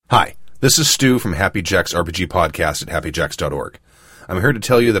Hi, this is Stu from Happy Jacks RPG Podcast at happyjacks.org. I'm here to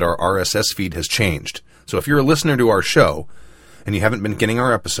tell you that our RSS feed has changed, so if you're a listener to our show and you haven't been getting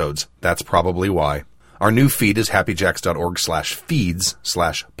our episodes, that's probably why. Our new feed is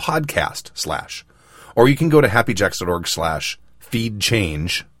happyjacks.org/feeds/podcast/. Or you can go to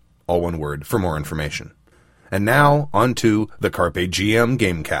happyjacks.org/feedchange, all one word, for more information. And now, on to the Carpe GM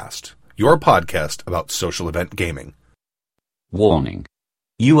Gamecast, your podcast about social event gaming. Warning.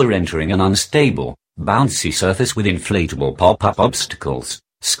 You are entering an unstable, bouncy surface with inflatable pop-up obstacles,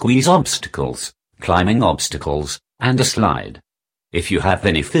 squeeze obstacles, climbing obstacles, and a slide. If you have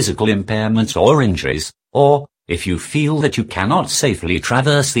any physical impairments or injuries, or if you feel that you cannot safely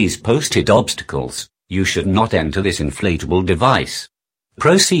traverse these posted obstacles, you should not enter this inflatable device.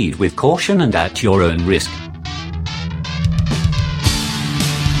 Proceed with caution and at your own risk.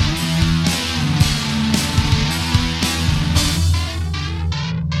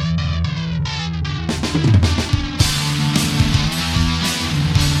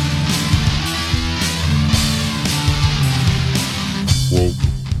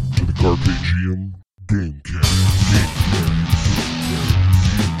 Welcome to the Carpe GM Gamecast.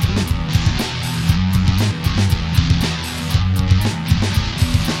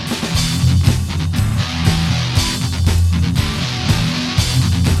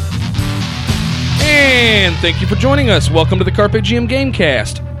 And thank you for joining us. Welcome to the Carpe GM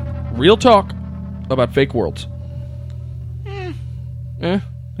Gamecast. Real talk about fake worlds.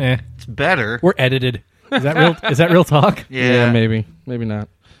 It's better. We're edited. Is that real? Is that real talk? Yeah, maybe. Maybe not.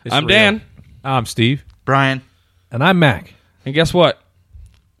 I'm Dan. I'm Steve. Brian. And I'm Mac. And guess what?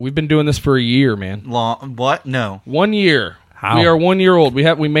 We've been doing this for a year, man. What? No. 1 year. How? We are 1 year old. We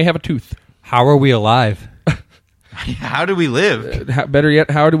may have a tooth. How are we alive? How do we live? Better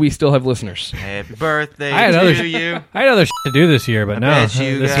yet, how do we still have listeners? Happy birthday I had other to you. I had other shit to do this year, but no. Bet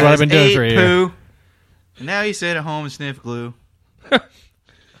you This is guys what I've been doing ate for a year. poo. And now you sit at home and sniff glue.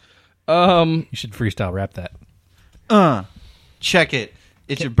 You should freestyle rap that. Check it.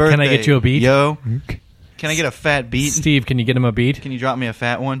 It's your birthday. Can I get you a beat? Yo. Can I get a fat beat? Steve, can you get him a beat? Can you drop me a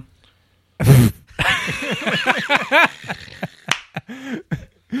fat one?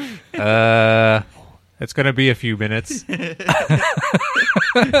 It's going to be a few minutes.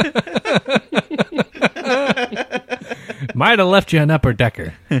 Might have left you an upper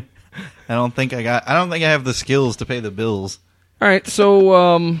decker. I don't think I have the skills to pay the bills. All right,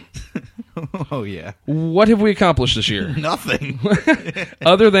 so Oh yeah. what have we accomplished this year? Nothing.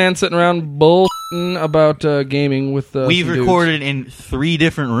 Other than sitting around bullshitting about gaming with We've some dudes. recorded in 3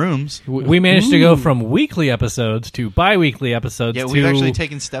 different rooms. We managed to go from weekly episodes to bi-weekly episodes. Yeah, to we've actually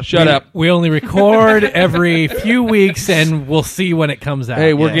taken steps. Shut up. We only record every few weeks, and we'll see when it comes out.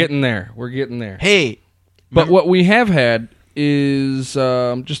 Hey, we're Yeah. getting there. We're getting there. Hey, But what we have had is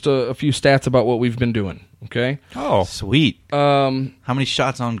just a few stats about what we've been doing, okay? Oh, sweet. How many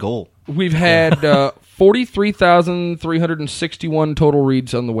shots on goal? We've had 43,361 total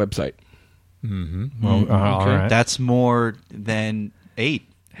reads on the website. All right. That's more than 8.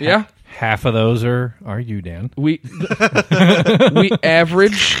 Yeah? Half of those are you, Dan. We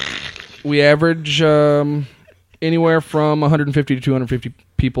average anywhere from 150 to 250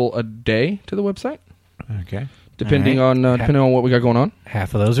 people a day to the website, okay. depending on what we got going on.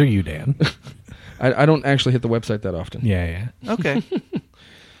 Half of those are you, Dan. I don't actually hit the website that often. Yeah. Okay.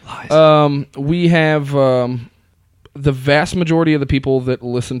 We have the vast majority of the people that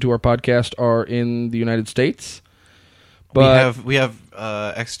listen to our podcast are in the United States, but we have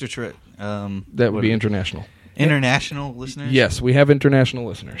that would be international. international listeners. Yes, we have international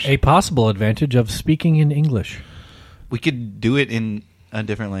listeners. A possible advantage of speaking in English. We could do it in a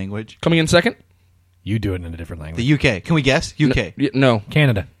different language. Coming in second? You do it in a different language. The UK. Can we guess? UK. No.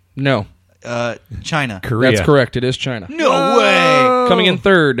 Canada. No. China. Korea. That's correct. It is China. No way. Coming in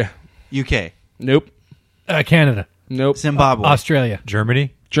third. UK. Nope. Canada. Nope. Zimbabwe. Australia.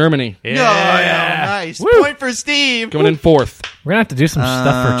 Germany. Germany. No, nice. Point for Steve. Coming in fourth. We're going to have to do some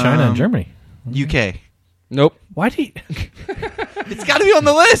stuff for China and Germany. UK. Nope. Why do you... It's got to be on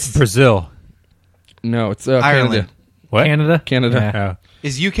the list. Brazil. No, it's Ireland. Canada. What? Canada? Canada. Yeah. Oh.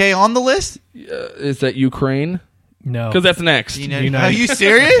 Is UK on the list? Is that Ukraine? No. Because that's next. Are you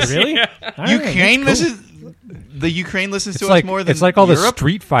serious? Really? Ukraine listens. The Ukraine listens to us more than it's like all Europe? the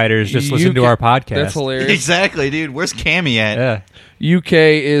Street Fighters just listen to UK our podcast. That's hilarious. Exactly, dude. Where's Cammy at? Yeah. UK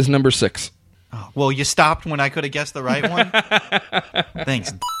is number 6. Well, you stopped when I could have guessed the right one.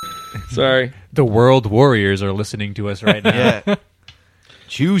 Thanks. Sorry. The World Warriors are listening to us right now. Yeah.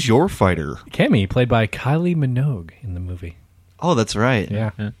 Choose your fighter. Cammy, played by Kylie Minogue in the movie. Oh, that's right. Yeah.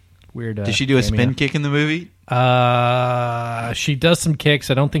 Weird. Did she do a cameo. spin kick in the movie? She does some kicks.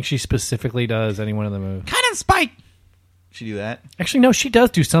 I don't think she specifically does any one of the moves. Cannon spike. She do that? Actually, no, she does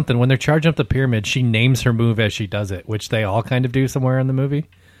do something. When they're charging up the pyramid, she names her move as she does it, which they all kind of do somewhere in the movie.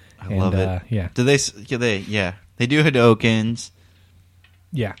 I love it. Yeah. Do they? Yeah. They do Hadokens.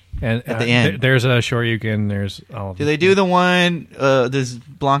 Yeah. And At the end. there's a Shoryuken. There's all of Do them. they do the one? Does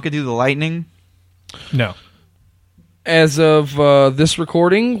Blanca do the lightning? No. As of this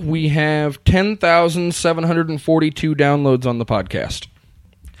recording, we have 10,742 downloads on the podcast.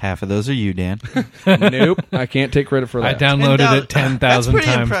 Half of those are you, Dan. Nope, I can't take credit for I that. downloaded it 10,000 That's pretty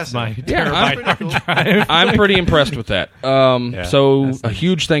times. impressive. My Yeah, terabyte hard drive. I'm pretty impressed with that. So that's a nice.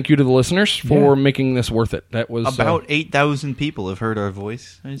 huge thank you to the listeners for making this worth it. That was About 8,000 people have heard our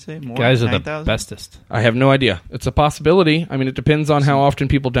voice. I'd say more. Guys are the 9,000? bestest. I have no idea. It's a possibility. I mean, it depends on how often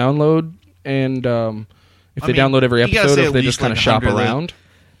people download and if they download every you gotta episode, say or if at they least just kind of like shop 100 around. I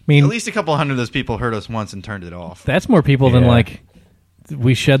mean, At least a couple hundred of those people heard us once and turned it off. that's more people than Yeah. like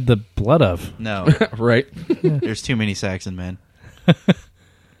we shed the blood of. No, Right. there's too many Saxon men.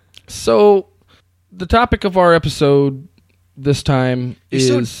 So the topic of our episode this time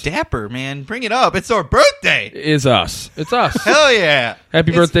You're is so dapper, man. Bring it up. It's our birthday. is us. It's us. Hell yeah.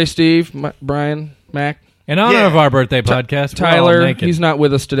 Happy It's- birthday, Steve, Brian, Mac, In honor Yeah. of our birthday podcast, we're all Tyler. naked. He's not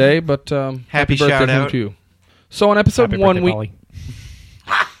with us today, but happy birthday shout to him out. too. So on episode Happy one, birthday, Polly.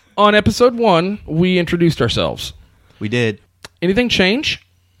 on episode 1, we introduced ourselves. We did. Anything change?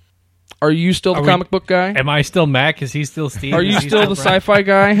 Are you still the Are we- comic book guy? Am I still Mac? Is he still Steve? Are you Is he still the Brian? sci-fi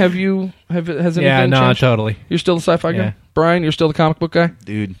guy? Has anything Yeah, no, changed? totally. You're still the sci-fi Yeah. guy? Brian, you're still the comic book guy?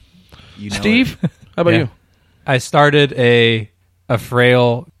 Dude. You know Steve, how about Yeah. you? I started a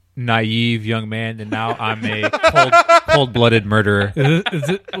frail, naive young man, and now I'm a cold-blooded murderer.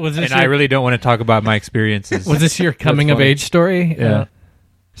 Was this And I your, really don't want to talk about my experiences. was this your coming of funny. age story? Yeah.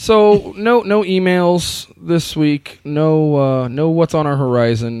 So no emails this week. No what's on our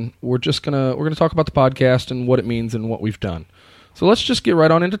horizon. We're gonna talk about the podcast and what it means and what we've done. So let's just get right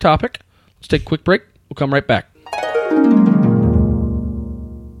on into topic. Let's take a quick break. We'll come right back.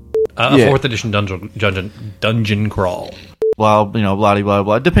 A 4th edition dungeon crawl. Well, blah, blah,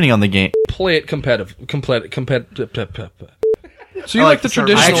 blah, depending on the game. Play it competitive. So you I like the to start-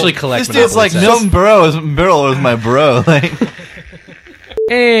 traditional? I actually collect This dude's like, Monopoly sets. Milton Berle is my bro. Like,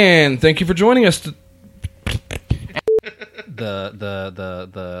 And thank you for joining us.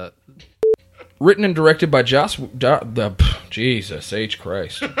 The Written and directed by Jesus H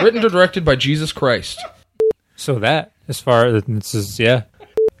Christ. Written and directed by Jesus Christ. So that, as far as this is, yeah,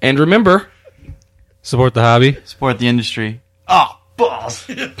 And remember, support the hobby. support the industry. Oh, balls.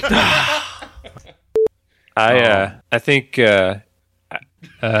 I think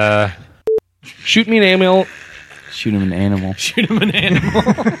shoot me an email. Shoot him an animal. shoot him an animal.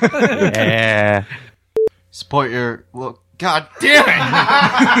 Yeah. Support your. Well, God damn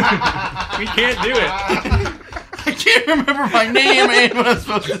it. We can't do it. I can't remember my name and what I'm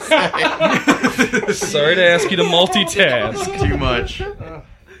supposed to say. Sorry to ask you to multitask. Too much.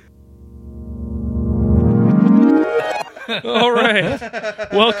 All right.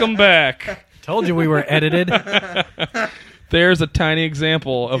 Welcome back. Told you we were edited. There's a tiny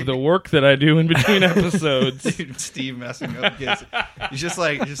example of the work that I do in between episodes. Dude, Steve messing up kids. He's just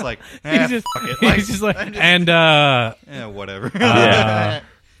like, He's fuck just, it. he's just like, and Whatever. Yeah.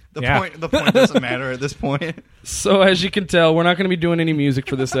 The point doesn't matter at this point. So as you can tell, we're not going to be doing any music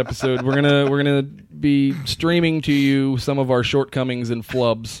for this episode. We're gonna be streaming to you some of our shortcomings and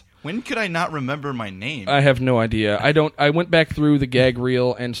flubs. When could I not remember my name? I have no idea. I went back through the gag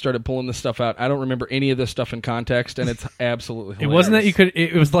reel and started pulling this stuff out. I don't remember any of this stuff in context, and it's absolutely it hilarious. wasn't that you could.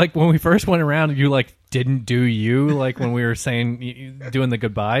 It was like when we first went around, you like didn't do you like when we were saying doing the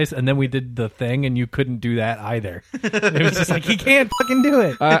goodbyes, and then we did the thing, and you couldn't do that either. It was just like he can't fucking do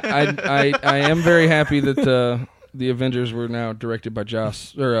it. I am very happy that the Avengers were now directed by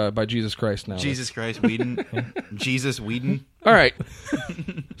by Jesus Christ now. Jesus Christ, Whedon. Jesus Whedon. All right.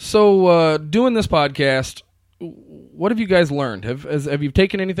 So doing this podcast, what have you guys learned? Have you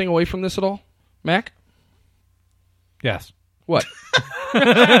taken anything away from this at all, Mac? Yes. What?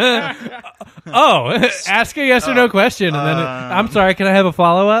 Ask a yes or no question, and then I'm sorry. Can I have a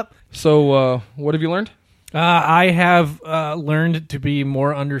follow up? So what have you learned? I have learned to be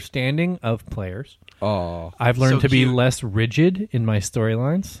more understanding of players. Oh, I've learned So to be cute. less rigid in my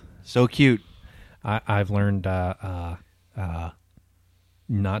storylines. So cute. I've learned not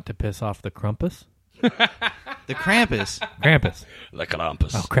to piss off the Krampus. The Krampus. Krampus. the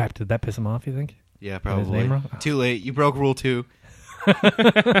Krampus. Oh crap! Did that piss him off? You think? Yeah, his probably. name wrong? Too late. You broke rule 2.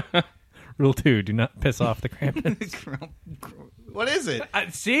 Rule 2: do not piss off the Krampus. What is it?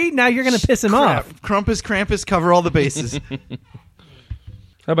 See, now you're going to piss him off. Krampus, Krampus, cover all the bases.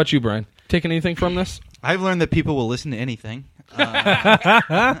 How about you, Brian? Taking anything from this? I've learned that people will listen to anything.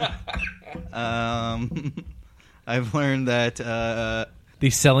 I've learned that The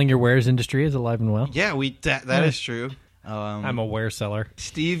selling your wares industry is alive and well. yeah, that is true. I'm a ware seller.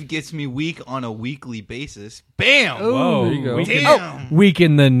 Steve gets me weak on a weekly basis. Bam! Whoa, there you go. Damn! Weak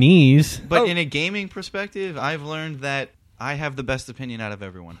in the knees. But in a gaming perspective, I've learned that I have the best opinion out of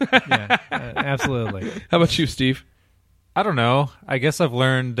everyone. Yeah, absolutely. How about you, Steve? I don't know. I guess I've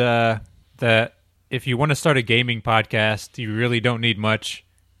learned that if you want to start a gaming podcast, you really don't need much.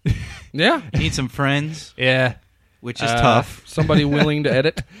 Yeah. Need some friends, Yeah. which is tough. Somebody willing to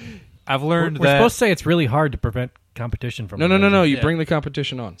edit? I've learned We're that supposed to say it's really hard to prevent competition from No. emerging. You bring the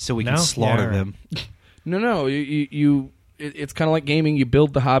competition on. So we No? can slaughter Yeah, right. them. No. It's kind of like gaming. You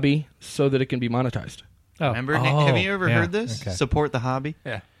build the hobby so that it can be monetized. Oh. Remember? Oh, Have you ever yeah, heard this? okay. Support the hobby.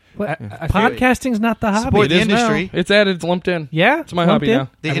 Yeah. What? I feel- Podcasting's not the hobby. Support the It is now. industry. It's added. It's lumped in. Yeah, It's my lumped hobby in? now.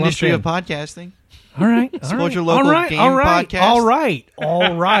 The I lumped industry in. of podcasting. All right. Support your local game podcast. All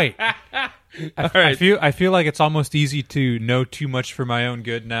right. I feel like it's almost easy to know too much for my own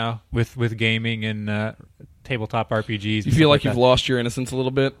good now with gaming and tabletop RPGs. You feel like you've lost your innocence a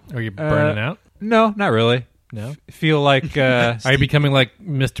little bit. Are you burning out? No, not really. No. Feel like Are you becoming like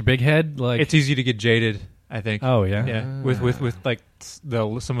Mr. Big Head? Like it's easy to get jaded. I think. Oh yeah. Yeah, with like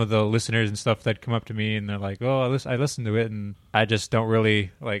some of the listeners and stuff that come up to me and they're like, "Oh, I listened to it," and I just don't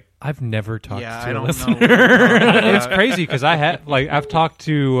really like. I've never talked Yeah, to I a don't listener. know. It's crazy because I've talked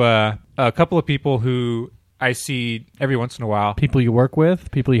to a couple of people who I see every once in a while. People you work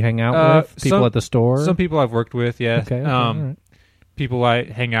with, people you hang out with, people some- at the store. Some people I've worked with, yeah. Okay, all right. People I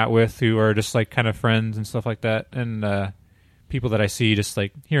hang out with who are just like kind of friends and stuff like that, and people that I see just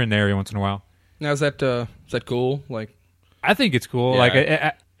like here and there every once in a while. Now is that cool? Like, I think it's cool. Yeah.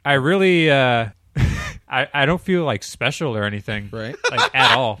 Like I really I don't feel like special or anything, right? like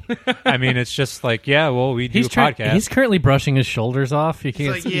at all. I mean, it's just like, yeah, well, we do a podcast. He's currently brushing his shoulders off. You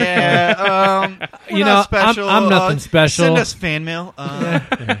can't. It's like, yeah, we're You not know, I'm- special. I'm nothing special. Send us fan mail.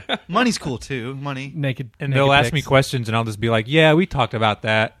 Money's cool too. Money. naked. and naked they'll ask me pics. questions, and I'll just be like, yeah, we talked about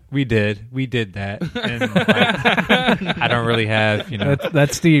that. We did that. And like, I don't really have,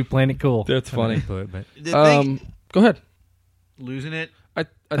 That's Steve playing it cool. That's funny. input, but The thing, Go ahead. losing it,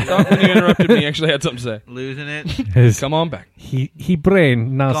 I thought when you interrupted me, you actually had something to say. losing it. His Come on back. he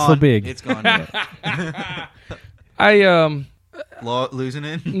brain not Gone. so big. It's gone. Losing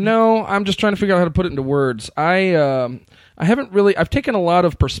it. No, I'm just trying to figure out how to put it into words. I haven't really. I've taken a lot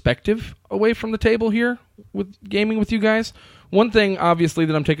of perspective away from the table here with gaming with you guys. One thing, obviously,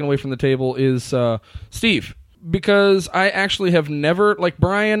 that I'm taking away from the table is Steve, because I actually have never, like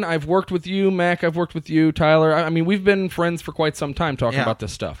Brian, I've worked with you, Mac, I've worked with you, Tyler. I mean, we've been friends for quite some time talking Yeah. about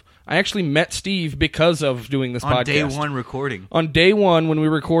this stuff. I actually met Steve because of doing this On podcast. day one recording. On day one, when we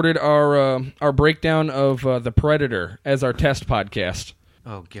recorded our breakdown of The Predator as our test podcast.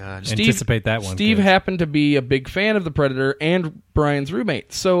 Oh God. Anticipate that one. Steve kids. happened to be a big fan of The Predator and Brian's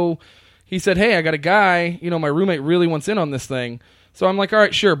roommate. So he said, hey, I got a guy, my roommate really wants in on this thing. So I'm like, all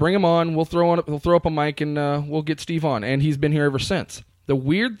right, sure, bring him on. We'll throw up a mic and we'll get Steve on. And he's been here ever since. The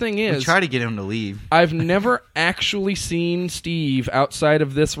weird thing We is, try to get him to leave. I've never actually seen Steve outside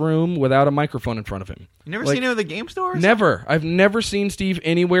of this room without a microphone in front of him. You never Like, seen him at the game store? or Never. I've never seen Steve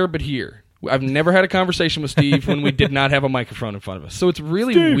anywhere but here. I've never had a conversation with Steve when we did not have a microphone in front of us. So it's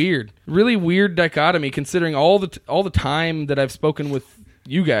really weird. Really weird dichotomy considering all the time that I've spoken with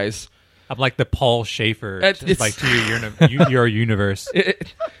you guys. I'm like the Paul Schaefer, It's- like to your universe.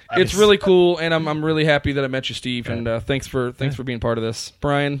 It's really cool, and I'm really happy that I met you, Steve. And thanks for being part of this,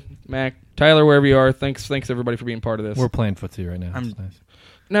 Brian, Mac, Tyler, wherever you are. Thanks everybody for being part of this. We're playing footsie right now. It's nice.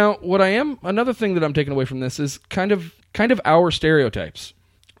 Now, another thing that I'm taking away from this is kind of our stereotypes.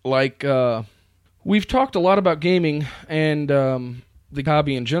 Like, we've talked a lot about gaming and the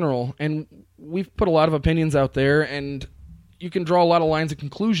hobby in general, and we've put a lot of opinions out there, and you can draw a lot of lines of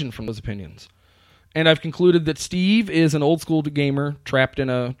conclusion from those opinions. And I've concluded that Steve is an old school gamer trapped in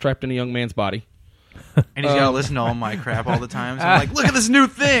a young man's body. And he's got to listen to all my crap all the time. So I'm like, look at this new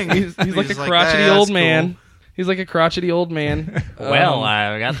thing. He's like a crotchety "That's old cool." man. He's like a crotchety old man.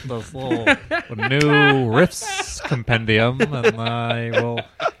 I got this little new Riffs compendium, and I will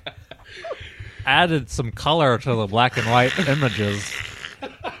added some color to the black and white images.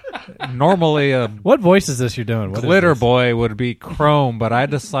 Normally, a What voice is this you're doing? What is glitter this? boy would be chrome, but I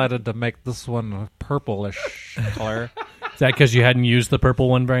decided to make this one a purplish color. Is that because you hadn't used the purple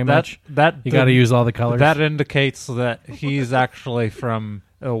one very much? That You got to use all the colors. That indicates that he's actually from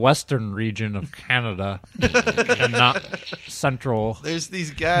western region of Canada and not central, There's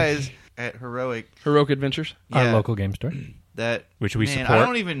these guys at Heroic. Heroic Adventures. Our Yeah. local game store. That which we man, support. I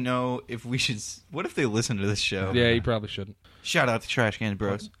don't even know if we should. What if they listen to this show? Yeah, you probably shouldn't. Shout out to Trash Can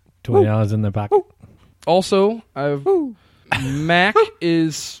Bros. $20 in their pocket. Also, Mac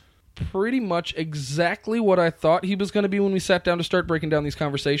is pretty much exactly what I thought he was going to be when we sat down to start breaking down these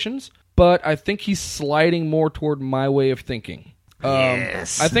conversations, but I think he's sliding more toward my way of thinking.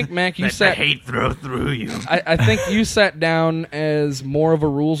 Yes. I think, Mac, you sat... hate throw through you. I think you sat down as more of a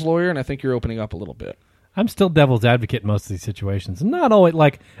rules lawyer, and I think you're opening up a little bit. I'm still devil's advocate in most of these situations. Not always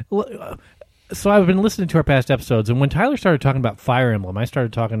so I've been listening to our past episodes, and when Tyler started talking about Fire Emblem, I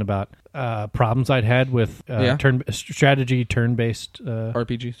started talking about problems I'd had with turn-based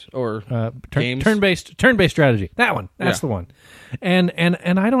RPGs or games? turn-based strategy. That one, that's the one. And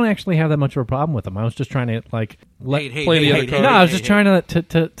I don't actually have that much of a problem with them. I was just trying to play the other card. No, I was just trying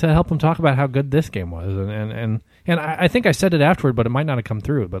to help them talk about how good this game was, and I think I said it afterward, but it might not have come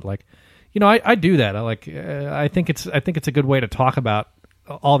through. But I do that. I think it's a good way to talk about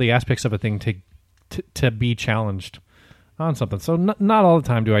all the aspects of a thing to be challenged on something. So not all the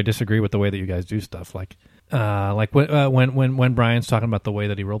time do I disagree with the way that you guys do stuff. Like when Brian's talking about the way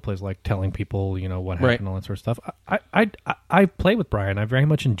that he role plays, like telling people what happened, and all that sort of stuff. I play with Brian. I very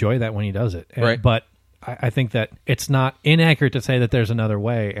much enjoy that when he does it. But I think that it's not inaccurate to say that there's another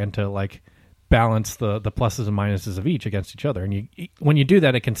way and to balance the pluses and minuses of each against each other. And when you do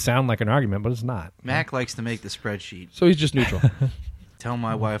that, it can sound like an argument, but it's not. Mac likes to make the spreadsheet. So he's just neutral. Tell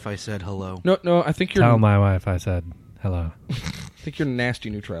my wife I said hello. No, I think you're... Tell my wife I said hello. I think you're nasty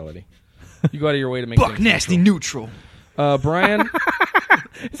neutrality. You go out of your way to make Buck things Nasty Neutral. Brian...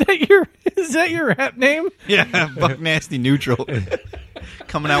 Is that your rap name? Yeah, Buck Nasty Neutral.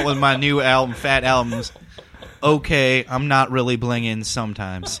 Coming out with my new album, Fat Albums. Okay, I'm not really blinging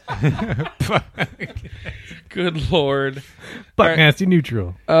sometimes. Good Lord. Buck Nasty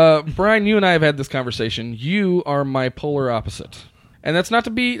Neutral. Brian, you and I have had this conversation. You are my polar opposite. And that's not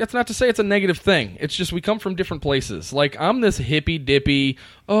to say it's a negative thing. It's just we come from different places. Like, I'm this hippy-dippy,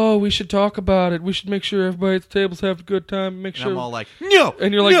 we should talk about it. We should make sure everybody at the tables have a good time. Make sure. And I'm all like, no!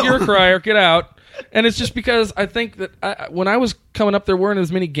 And you're like, no! You're a crier, get out. And it's just because I think that when I was coming up, there weren't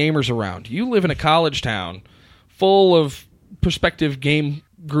as many gamers around. You live in a college town full of prospective game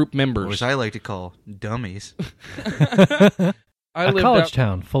group members. Which I like to call dummies. A college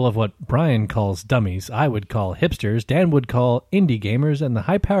town full of what Brian calls dummies, I would call hipsters, Dan would call indie gamers, and the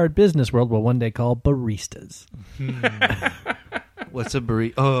high-powered business world will one day call baristas. What's a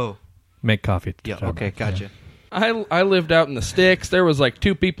barista? Oh. Make coffee. Yeah, okay, gotcha. Yeah. I lived out in the sticks. There was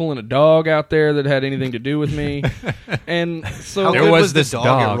 2 people and a dog out there that had anything to do with me. And so How good was this dog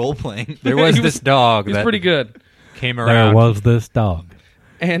at role-playing? There was this dog He's that pretty good. came around. There was this dog.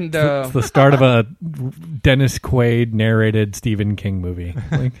 And it's the start of a Dennis Quaid narrated Stephen King movie.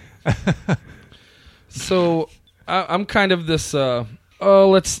 So I'm kind of this. Let's.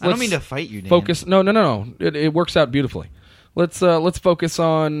 I don't mean to fight you, Dan. Focus. No. It works out beautifully. Let's focus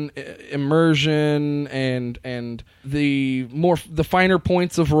on immersion and the finer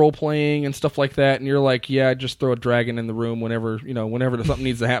points of role playing and stuff like that. And you're like, yeah, just throw a dragon in the room whenever something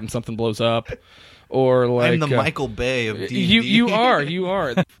needs to happen, something blows up. Or I'm the Michael Bay of D&D. You are.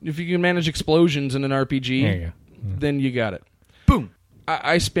 If you can manage explosions in an RPG, then you got it. Boom.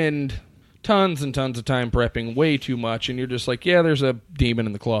 I spend tons and tons of time prepping, way too much, and you're just like, yeah, there's a demon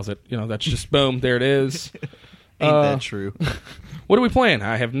in the closet. That's just boom, there it is. Ain't that true? What are we playing?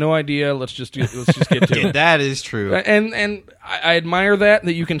 I have no idea. Let's just get to it. That is true. And I admire that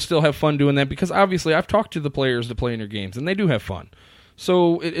you can still have fun doing that, because obviously I've talked to the players that play in your games, and they do have fun.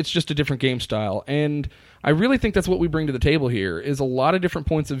 So it's just a different game style. And I really think that's what we bring to the table here, is a lot of different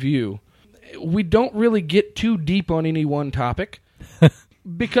points of view. We don't really get too deep on any one topic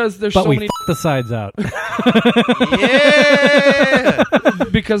because there's so many... But we the sides out. Yeah!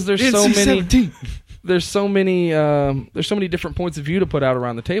 Because there's so many... There's so many different points of view to put out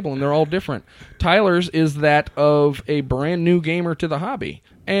around the table, and they're all different. Tyler's is that of a brand new gamer to the hobby.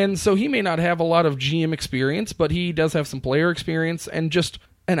 And so he may not have a lot of GM experience, but he does have some player experience and just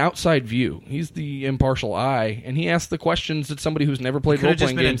an outside view. He's the impartial eye, and he asks the questions that somebody who's never played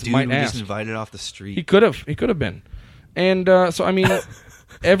role-playing games might ask. Just invited off the street. He could have been. And so, I mean,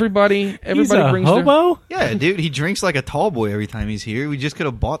 everybody He's a brings hobo? Yeah, dude, he drinks like a tall boy every time he's here. We just could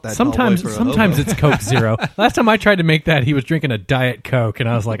have bought that Sometimes tall boy for a hobo. it's Coke Zero. Last time I tried to make that, he was drinking a Diet Coke, and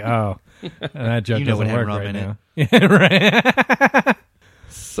I was like, oh, and that joke doesn't work right now. Yeah, right.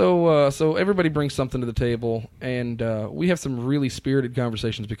 So everybody brings something to the table, and we have some really spirited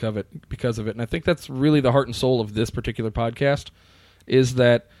conversations because of it. And I think that's really the heart and soul of this particular podcast, is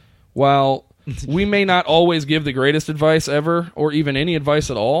that while we may not always give the greatest advice ever, or even any advice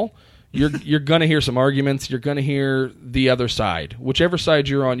at all, you're going to hear some arguments. You're going to hear the other side. Whichever side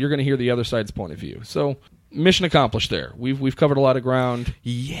you're on, you're going to hear the other side's point of view. So, mission accomplished there. We've covered a lot of ground.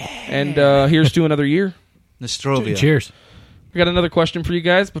 Yeah. And here's to another year. Nostrovia. Cheers. We got another question for you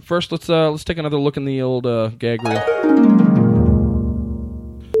guys, but first let's take another look in the old gag reel.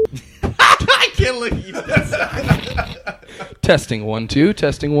 I can't look at you. Testing 1 2.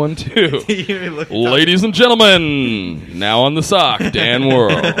 Testing 1 2. Ladies and gentlemen, now on the sock, Dan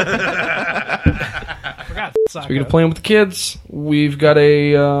Worrell. Speaking of playing with the kids, we've got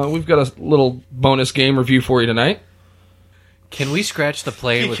a little bonus game review for you tonight. Can we scratch the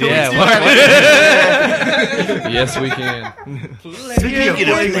play with Yes, we can. Speaking of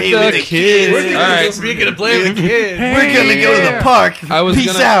playing with the kids. All right. Speaking of playing with kids, We're going to go to the park.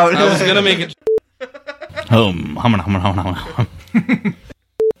 Peace out. I was gonna make it. All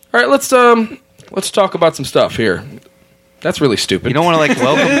right, let's talk about some stuff here. That's really stupid. You don't want to like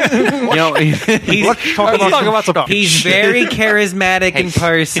welcome. let's talk about some stuff. He's very charismatic in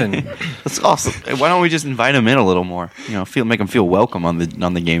person. That's awesome. Hey, why don't we just invite him in a little more? Make him feel welcome on the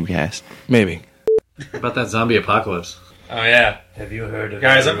Gamecast. Maybe. About that zombie apocalypse. Oh, yeah. Have you heard of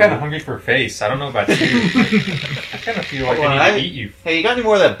Guys, I'm kind of hungry for face. I don't know about you. I kind of feel like I need to eat you. Hey, you got any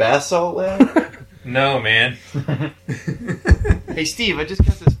more of that bath salt left? No, man. Hey, Steve, I just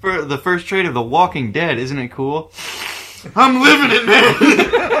got the first trade of The Walking Dead. Isn't it cool? I'm living it, man.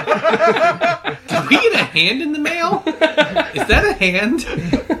 Did we get a hand in the mail? Is that a hand?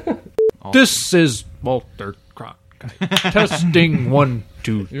 This is Walter Cronkite. Testing 1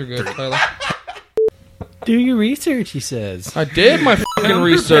 2. You're good, Tyler. Do your research, he says. I did my fucking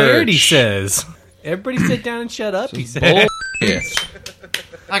research. He says. Everybody sit down and shut up, he says. Yes.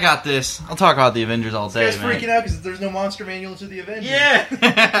 I got this. I'll talk about the Avengers all day, This guy's freaking out because there's no monster manual to the Avengers. Yeah.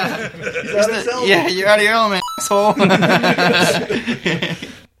 Yeah, you're out of your element, asshole.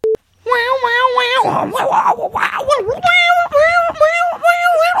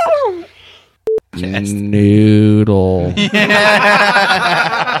 Noodle.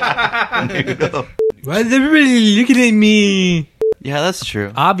 Why is everybody looking at me? Yeah, that's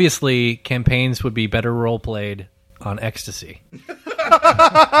true. Obviously, campaigns would be better role played on ecstasy.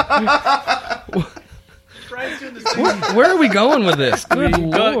 Where are we going with this? Good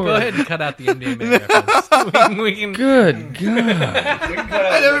Lord. Go ahead and cut out the MDMA reference. we can. Good God.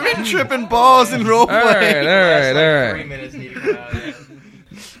 I've never been tripping balls in role All play. right. 3 minutes need to come out.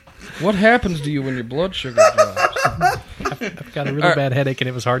 What happens to you when your blood sugar drops? I've got a really bad headache and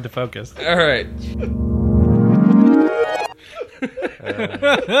it was hard to focus. All right.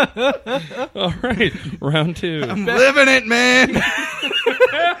 All right. Round 2. I'm living it, man.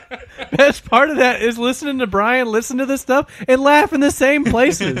 Best part of that is listening to Brian listen to this stuff and laugh in the same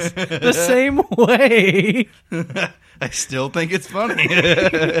places, the same way. I still think it's funny.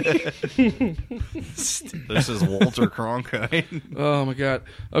 This is Walter Cronkite. Oh my God.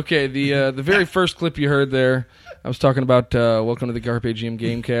 Okay, the very first clip you heard there, I was talking about welcome to the Garpagium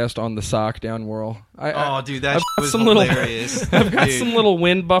Gamecast on the sock down whirl. Dude, that I've got was some hilarious. I've got some little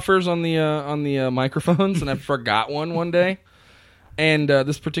wind buffers on the microphones, and I forgot one day. And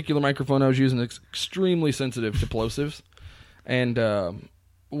this particular microphone I was using is extremely sensitive to plosives, and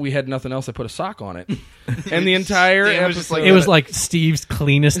we had nothing else. I put a sock on it, and the entire episode, it was like Steve's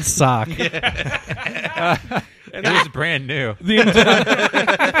cleanest sock. And it was brand new. The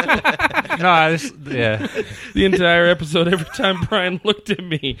entire episode, every time Brian looked at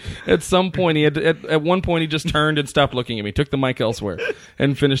me, at some point he had to, at one point he just turned and stopped looking at me, took the mic elsewhere,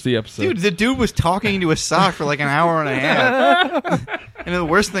 and finished the episode. Dude, the dude was talking to a sock for like an hour and a half. And the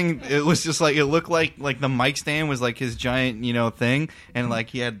worst thing, it was just like, it looked like the mic stand was like his giant, thing, and like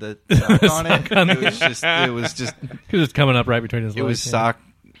he had the sock on it. It was just He was coming up right between his legs. it was sock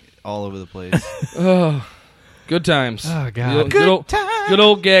all over the place. Oh, good times. Oh God, good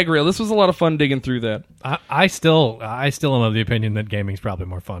old gag reel. This was a lot of fun digging through that. I still am of the opinion that gaming's probably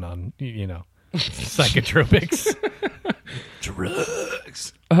more fun on psychotropics.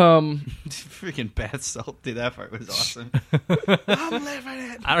 Drugs. Freaking bath salt. Dude, that part was awesome. I'm living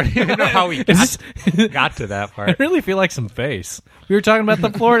it. I don't even know how we got to that part. I really feel like some face. We were talking about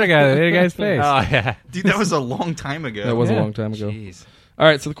the Florida guy, the guy's face. Oh, yeah. Dude, that was a long time ago. That was a long time ago. Jeez. All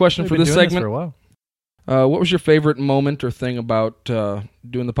right, so the question for this segment. For a while. What was your favorite moment or thing about doing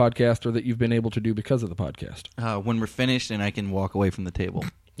the podcast, or that you've been able to do because of the podcast? When we're finished and I can walk away from the table.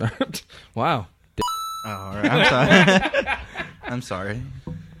 Wow. Oh, all right. I'm sorry. I'm sorry.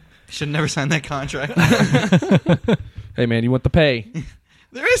 Should never sign that contract. Hey, man, you want the pay?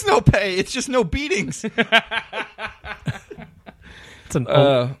 There is no pay. It's just no beatings. It's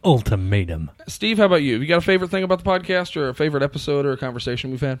an ultimatum. Steve, how about you? You got a favorite thing about the podcast, or a favorite episode, or a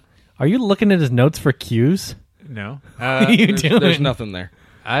conversation we've had? Are you looking at his notes for cues? No. What are you doing? There's nothing there.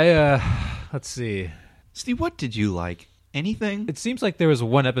 Let's see. Steve, what did you like? Anything? It seems like there was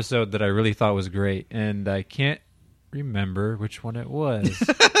one episode that I really thought was great, and I can't remember which one it was.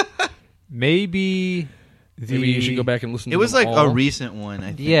 Maybe you should go back and listen to it. It was them like all. a recent one, I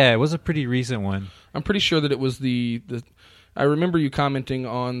think. Yeah, it was a pretty recent one. I'm pretty sure that it was the I remember you commenting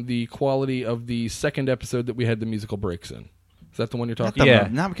on the quality of the second episode that we had the musical breaks in. Is that the one you're talking Yeah.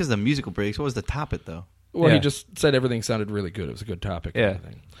 Not because of the musical breaks. What was the topic, though? Well, Yeah. he just said everything sounded really good. It was a good topic. and Yeah.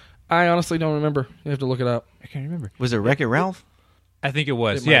 everything. I honestly don't remember. You have to look it up. I can't remember. Was it Wreck-It Ralph? I think it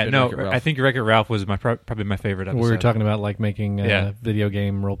was. It might have Yeah, been no, Wreck-It Ralph. I think Wreck-It Ralph was probably my favorite episode. We were talking about like making a Yeah. video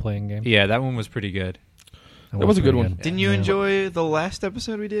game, role-playing game. Yeah, that one was pretty good. That was a good pretty one. Didn't you enjoy the last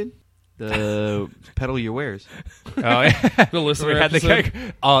episode we did? The Peddle Your Wares. Oh, yeah. The listener We had episode?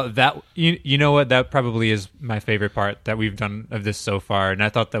 that you know what? That probably is my favorite part that we've done of this so far, and I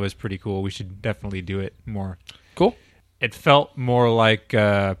thought that was pretty cool. We should definitely do it more. Cool. It felt more like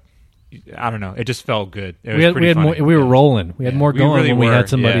I don't know. It just felt good. It was We had pretty more. funny. We were rolling. We had Yeah. more We going really when we were, had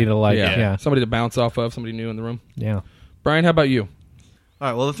somebody yeah. to like. Yeah. Yeah. Somebody to bounce off of, somebody new in the room. Yeah. Brian, how about you? All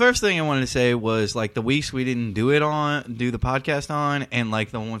right. Well, the first thing I wanted to say was like the weeks we didn't do the podcast on, and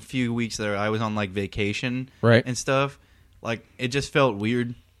like the few weeks that I was on like vacation, Right. and stuff. Like it just felt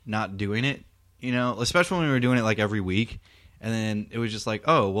weird not doing it, especially when we were doing it like every week. And then it was just like,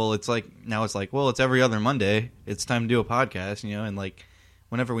 oh, well, it's like now it's like, well, it's every other Monday. It's time to do a podcast, and like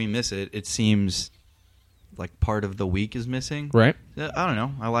whenever we miss it, it seems like part of the week is missing. Right. I don't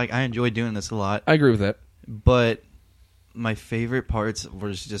know. I enjoy doing this a lot, I agree with that. but my favorite parts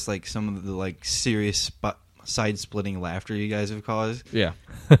was just like some of the like serious side-splitting laughter you guys have caused. Yeah.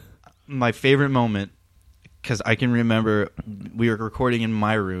 My favorite moment, because I can remember we were recording in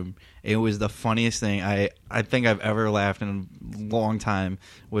my room. It was the funniest thing I think I've ever laughed in a long time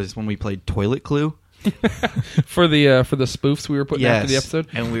was when we played Toilet Clue. for the spoofs we were putting after the Yes. episode.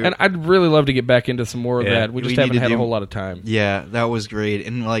 And I'd really love to get back into some more of Yeah. that. We just We haven't need to had a do- whole lot of time. Yeah, that was great.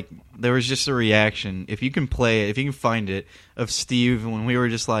 And like there was just a reaction, if you can play it, if you can find it, of Steve when we were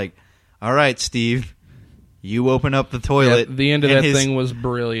just like, all right, Steve, you open up the toilet. Yeah, the end of And that thing was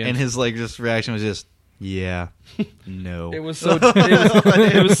brilliant. And his like just reaction was just, yeah, no. it was so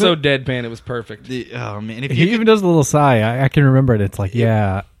it was so deadpan. It was perfect. Oh man, if He you even does a little sigh. I can remember it. It's like,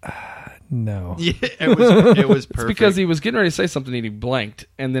 yeah, no. yeah, it was perfect. It's because he was getting ready to say something and he blanked,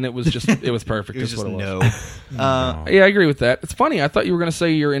 and then it was just it was perfect. it was That's just what it was. no. Yeah, I agree with that. It's funny. I thought you were going to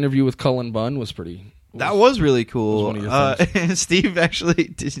say your interview with Cullen Bunn was pretty. That was really cool. was one of your Steve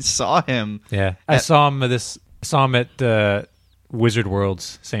actually saw him. Yeah, I saw him at Wizard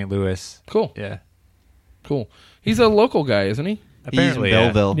World's St. Louis. Cool. Yeah, Cool. He's a local guy, isn't he? apparently, He's in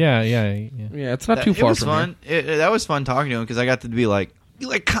yeah. Belleville. Yeah. Yeah, it's not too It far was from fun. That was fun talking to him because I got to be like, you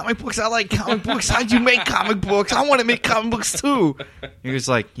like comic books? I like comic books. How'd you make comic books? I want to make comic books too. He was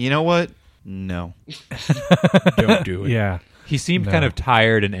like, you know what? No. here. Don't do it. Yeah. He seemed No. kind of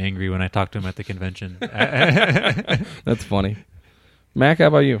tired and angry when I talked to him at the convention. That's funny. Mac, how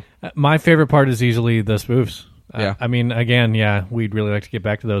about you? My favorite part is easily the spoofs. Yeah. I mean, again, yeah, we'd really like to get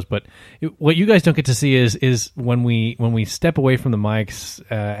back to those, but what you guys don't get to see is when we step away from the mics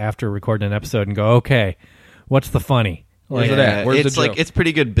after recording an episode and go, okay, what's the funny? Where's it at? Where's it's the like joke? it's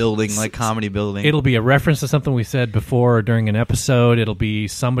pretty good building, like comedy building. It'll be a reference to something we said before or during an episode. It'll be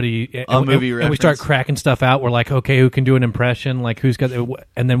somebody movie and we start reference. cracking stuff out. We're like, okay, who can do an impression? Like who's got,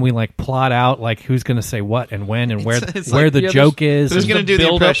 and then we like plot out like who's going to say what and when and where It's where like- the Yeah, joke is. there's and- gonna do the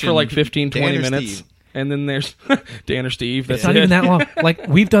build up impression, for like 15, 20 Dan or minutes. Steve. And then there's Dan or Steve. That's It's not it. even that long. Like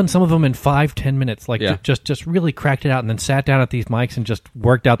we've done some of them in 5-10 minutes. Like Yeah. just really cracked it out, and then sat down at these mics and just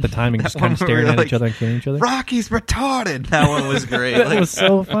worked out the timing, just kind of one where staring we're at like, each other and kidding each other. Rocky's retarded. That one was great. That Like, was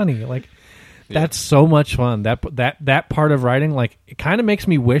so funny. Like that's so much fun. That part of writing, like, it kind of makes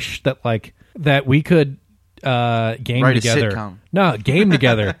me wish that that we could game Write a together. sitcom. No, game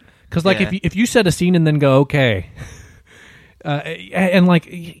together. Because like Yeah. if you set a scene and then go okay, and like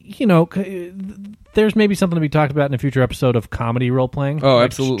there's maybe something to be talked about in a future episode of comedy role playing. Oh, Like,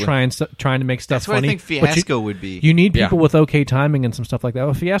 absolutely. trying to make stuff that's what funny. I think But Fiasco would be. you need Yeah. people with okay timing and some stuff like that.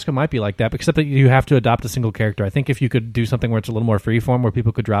 Well, Fiasco might be like that, except that you have to adopt a single character. I think if you could do something where it's a little more freeform, where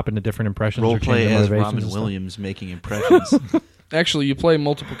people could drop into different impressions Role or change play their as motivations Robin and stuff. Williams making impressions. Actually, you play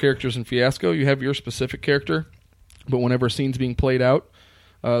multiple characters in Fiasco. You have your specific character, but whenever a scene's being played out,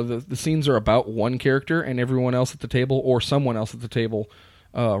 the scenes are about one character, and everyone else at the table or someone else at the table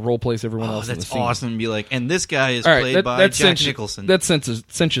role plays everyone else in the that's scene. awesome. Be like, and this guy is All right, played by Jack Nicholson. That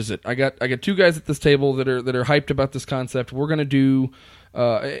cinches it. I got 2 guys at this table that are hyped about this concept. We're gonna do,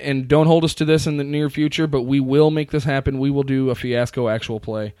 and don't hold us to this in the near future, but we will make this happen. We will do a Fiasco actual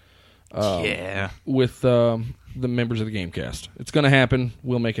play. With the members of the Gamecast. It's gonna happen.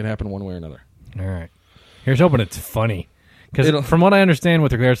 We'll make it happen one way or another. All right. Here's hoping it's funny. Because from what I understand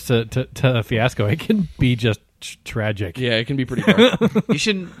with regards to Fiasco, it can be just tragic. Yeah, it can be pretty dark. You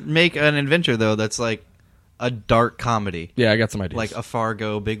should make an adventure, though, that's like a dark comedy. Yeah, I got some ideas. Like a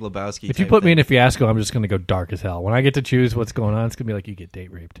Fargo, Big Lebowski If you put me in a Fiasco, I'm just going to go dark as hell. When I get to choose what's going on, it's going to be like you get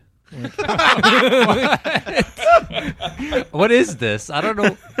date raped. What is this? I don't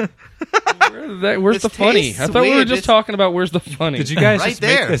know. Where's the funny? I thought we were just talking about where's the funny. Did you guys just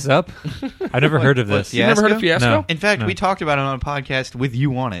make this up? I've never heard of this. You never heard of Fiasco? No. In fact, we talked about it on a podcast with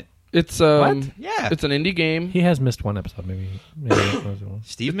you on it. It's Yeah. It's an indie game. He has missed one episode, maybe.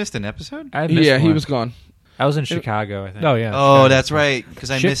 Steve missed an episode? He was gone. I was in Chicago, I think. Oh, yeah. Oh, that's right,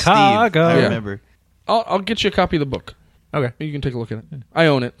 because I missed Steve. I remember. I'll get you a copy of the book. Okay. You can take a look at it. I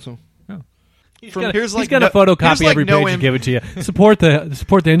own it, so. He's going to photocopy every page and give it to you. Support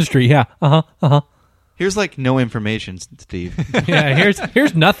the industry. Yeah. Here's like no information, Steve. Yeah.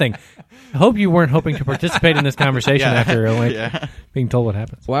 Here's nothing. I hope you weren't hoping to participate in this conversation after being told what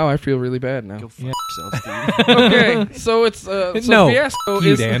happens. Wow, I feel really bad now. Go fuck yourself, Steve. Okay, so it's Fiasco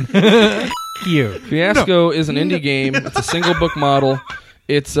you, is Dan. You. Fiasco is an indie game. It's a single book model.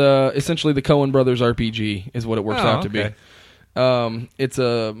 It's essentially the Coen Brothers RPG is what it works out to be. It's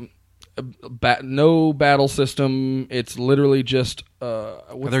a no battle system. It's literally just Are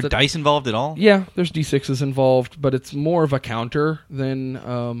there dice involved at all? Yeah, there's D6s involved, but it's more of a counter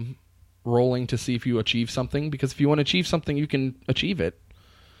than rolling to see if you achieve something, because if you want to achieve something, you can achieve it,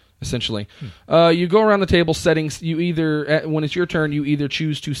 essentially. You go around the table settings. You either, when it's your turn, you either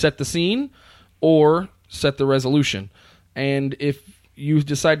choose to set the scene or set the resolution. And if you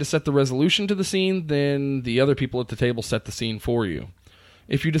decide to set the resolution to the scene, then the other people at the table set the scene for you.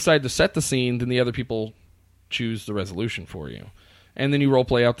 If you decide to set the scene, then the other people choose the resolution for you. And then you role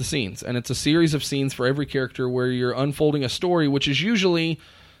play out the scenes. And it's a series of scenes for every character where you're unfolding a story, which is usually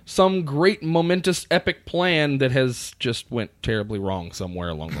some great momentous epic plan that has just went terribly wrong somewhere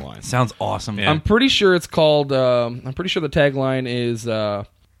along the line. Sounds awesome. Yeah. I'm pretty sure it's called, I'm pretty sure the tagline is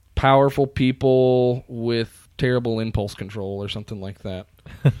powerful people with terrible impulse control or something like that.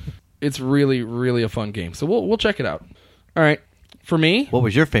 It's really, really a fun game. So we'll check it out. All right. For me, what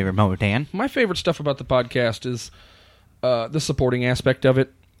was your favorite moment, Dan? My favorite stuff about the podcast is the supporting aspect of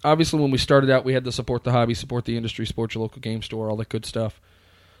it. Obviously, when we started out, we had to support the hobby, support the industry, support your local game store, all that good stuff.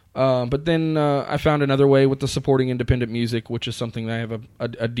 But then I found another way with the supporting independent music, which is something that I have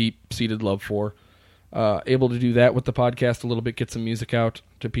a deep-seated love for. Able to do that with the podcast a little bit, get some music out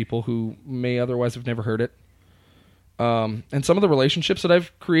to people who may otherwise have never heard it. And some of the relationships that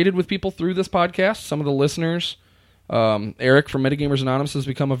I've created with people through this podcast, some of the listeners, Eric from Metagamers Anonymous has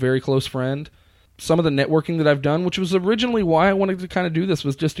become a very close friend. Some of the networking that I've done, which was originally why I wanted to kind of do this,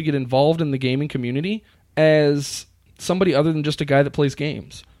 was just to get involved in the gaming community as somebody other than just a guy that plays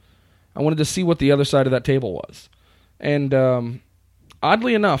games. I wanted to see what the other side of that table was. And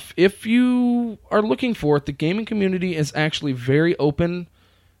oddly enough, if you are looking for it, the gaming community is actually very open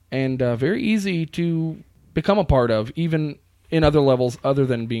and very easy to become a part of, even in other levels other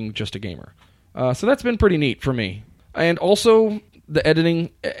than being just a gamer. So that's been pretty neat for me. And also, the editing,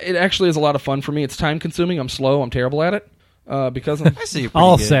 it actually is a lot of fun for me. It's time-consuming. I'm slow. I'm terrible at it. Because I'm,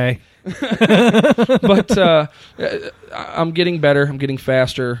 I'll say. But I'm getting better. I'm getting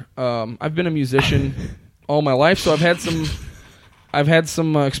faster. I've been a musician all my life, so I've had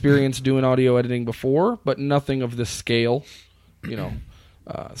some experience doing audio editing before, but nothing of this scale, you know.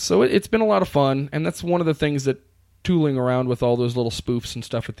 So it's been a lot of fun, and that's one of the things that tooling around with all those little spoofs and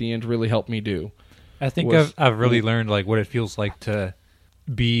stuff at the end really helped me do. I think I've really learned like what it feels like to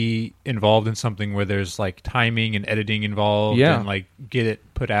be involved in something where there's like timing and editing involved, and like get it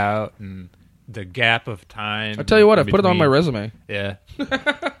put out, and the gap of time. I tell you what, I've put it on my resume. Yeah,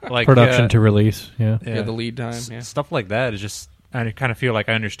 like production to release. Yeah, the lead time. Stuff like that is just. I kind of feel like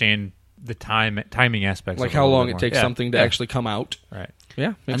I understand the timing aspects, like how long it takes something to actually come out. Right.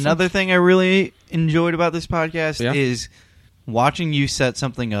 Yeah. Another thing I really enjoyed about this podcast is watching you set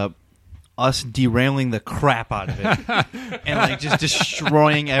something up us derailing the crap out of it and like just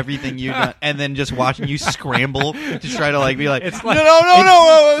destroying everything you've done, and then just watching you scramble to try to like be like,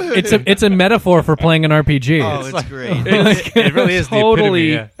 no. It's a metaphor for playing an RPG. Oh, it's great. It really is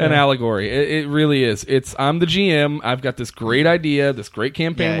totally the epitome, an allegory. It really is. I'm the GM. I've got this great idea, this great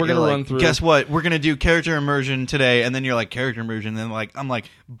campaign we're going to run through. Guess what? We're going to do character immersion today, and then you're like, character immersion, and then like I'm like,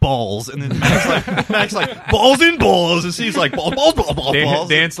 balls, and then Mac's like balls and balls, and Steve's like balls.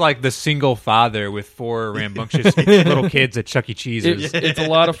 Dan's like the single father with 4 rambunctious little kids at Chuck E. Cheese's. It's a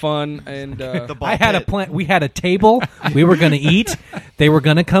lot of fun, and I had a plan. We had a table. We were going to eat. They were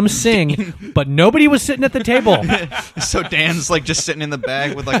going to come sing, but nobody was sitting at the table. So Dan's like just sitting in the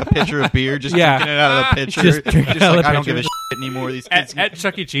bag with like a pitcher of beer, just drinking it out of the pitcher. Just like, I don't give a shit anymore. These kids at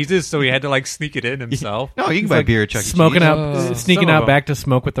Chuck E. Cheese's, so he had to like sneak it in himself. No, you can buy beer at Chuck E. Cheese. Sneaking out back to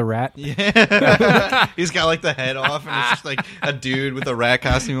smoke with the rat. Yeah. He's got like the head off, and it's just like a dude with a rat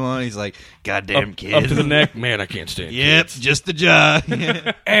costume on. He's like, goddamn kids. Up to the neck. Man, I can't stand kids. Just the jaw.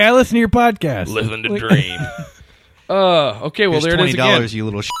 Hey, I listen to your podcast. Living the dream. Okay, well, there it is again. $20, you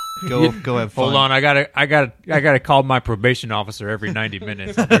little Go have fun. Hold on, I gotta call my probation officer every 90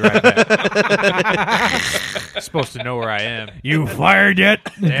 minutes. I'll be right back. Supposed to know where I am. You fired yet?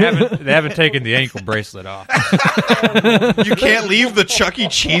 They haven't taken the ankle bracelet off. You can't leave the Chuck E.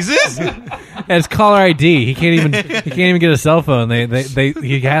 Cheese's? As caller ID, he can't even get a cell phone.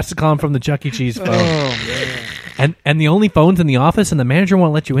 He has to call him from the Chuck E. Cheese phone. Oh man! And the only phone's in the office, and the manager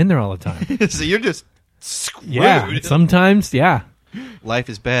won't let you in there all the time. So you're just screwed. Yeah, sometimes, yeah. Life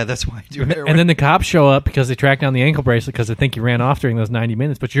is bad. That's why I do heroin. And then the cops show up because they track down the ankle bracelet because they think you ran off during those 90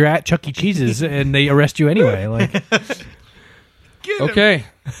 minutes. But you're at Chuck E. Cheese's and they arrest you anyway. Like, okay.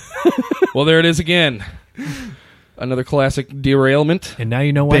 Well, there it is again. Another classic derailment. And now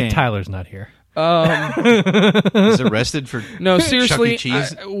you know why Tyler's not here. He's arrested for no, seriously. Chuck E.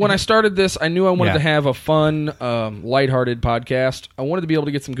 Cheese. When I started this, I knew I wanted to have a fun, lighthearted podcast. I wanted to be able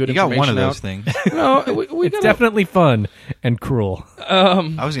to get some good information. You got one of those out. Things. No, it's definitely fun and cruel.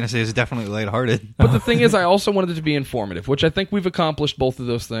 I was going to say it's definitely lighthearted. But the thing is, I also wanted it to be informative, which I think we've accomplished both of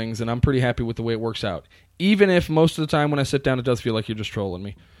those things, and I'm pretty happy with the way it works out. Even if most of the time when I sit down, it does feel like you're just trolling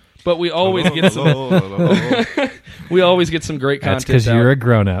me. But we always get some. We always get some great content. That's because you're a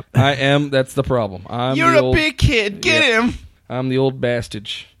grown-up. I am. That's the problem. You're a big kid. Get him. I'm the old bastard.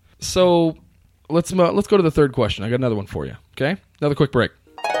 So let's go to the third question. I got another one for you. Okay, another quick break.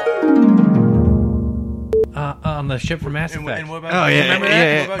 On the ship from Mass Effect. Remember that?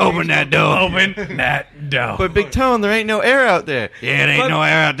 Yeah. Open that door. Open that door. But Big Tone, there ain't no air out there. Yeah, there ain't no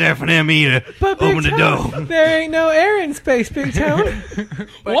air out there for them either. But Open the door. There ain't no air in space, Big Tone.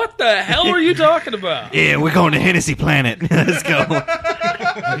 What the hell are you talking about? Yeah, we're going to Hennessy Planet. Let's go.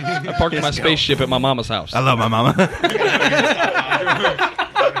 I parked my spaceship at my mama's house. I love my mama.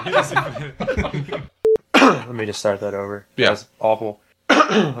 Let me just start that over. Yeah. That was awful.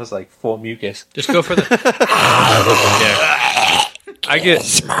 I was like full mucus. Just go for the. Yeah. I get.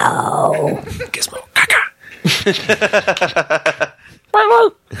 Gizmo. Caca.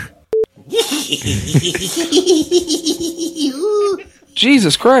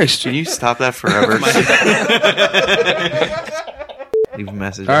 Jesus Christ. Can you stop that forever? Leave a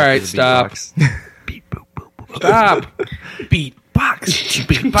message. All right, stop. Beat, boop, boop, boop. Stop. Beatbox.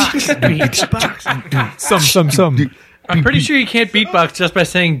 Beatbox. Some. I'm pretty sure you can't beatbox just by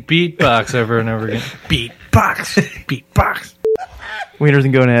saying beatbox over and over again. Beatbox. Wieners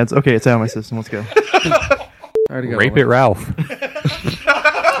and gonads. Okay, it's out of my system. Let's go. Rape it, Ralph.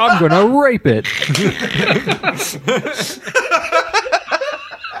 I'm gonna rape it.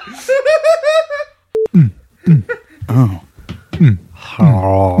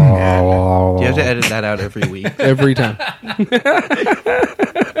 Oh. You have to edit that out every week. Every time.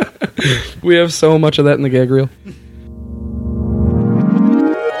 We have so much of that in the gag reel.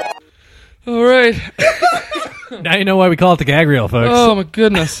 All right. Now you know why we call it the gag reel, folks. Oh, my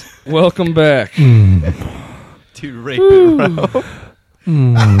goodness. Welcome back. Dude, rape it, Ralph.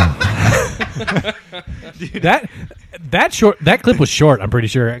 That clip was short, I'm pretty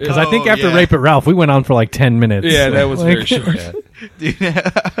sure, because I think after Rape It Ralph we went on for like 10 minutes. Yeah, that was very short. Dude,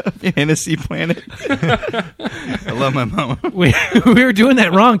 Hennessy Planet. I love my mama. We were doing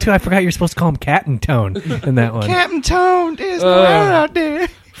that wrong too. I forgot you're supposed to call him Captain Tone in that one. Captain Tone, there's no air out there.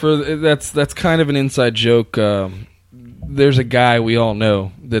 That's kind of an inside joke. There's a guy we all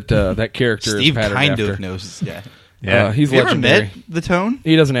know that character Steve is patterned kind after. of knows this guy. Yeah, he's you legendary. ever met the Tone?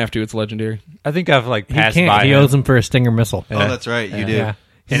 He doesn't have to. It's legendary. I think I've like He passed can't. by He him owes him for a Stinger missile. Oh, that's right. You do. Yeah.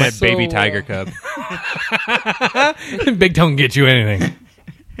 and a So, baby tiger cub. Big Tone gets you anything.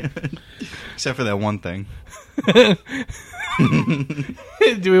 Except for that one thing.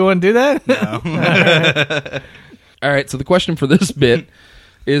 Do we want to do that? No. All right. So the question for this bit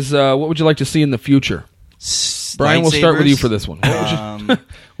is, what would you like to see in the future? Brian, we'll start with you for this one.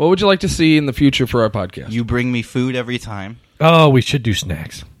 What would you like to see in the future for our podcast? You bring me food every time. Oh, we should do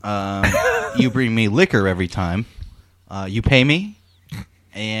snacks. You bring me liquor every time. You pay me.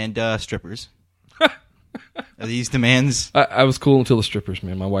 And strippers. Are these demands? I was cool until the strippers,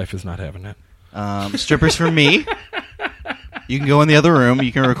 man. My wife is not having that. Strippers for me. You can go in the other room.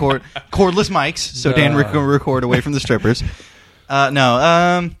 You can record cordless mics, so Dan can record away from the strippers.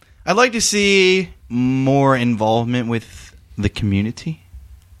 No. I'd like to see more involvement with the community.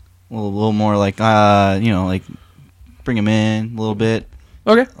 A little more like, like bring them in a little bit.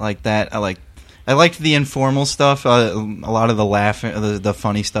 Okay. Like that. I liked the informal stuff. A lot of the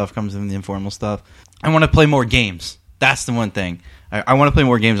funny stuff comes from the informal stuff. I want to play more games. That's the one thing. I want to play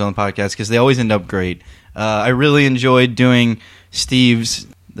more games on the podcast because they always end up great. I really enjoyed doing Steve's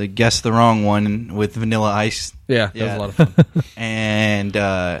the Guess the Wrong one with Vanilla Ice. Yeah, that was a lot of fun. And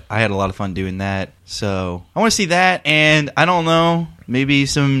I had a lot of fun doing that. So I want to see that, and I don't know, maybe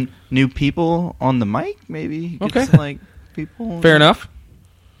some new people on the mic. Maybe okay, some, people. Fair enough.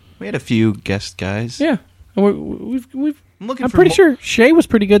 We had a few guest guys. Yeah, we've. I'm pretty sure Shay was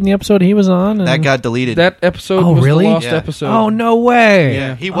pretty good in the episode he was on. And that got deleted. That episode was the lost episode. Oh, no way.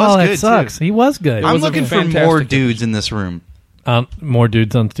 Yeah, he was good, that sucks. too. He was good. I'm looking for more dudes in this room. More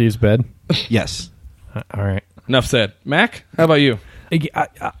dudes on Steve's bed? Yes. All right. Enough said. Mac, how about you?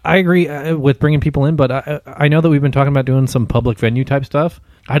 I agree with bringing people in, but I know that we've been talking about doing some public venue type stuff.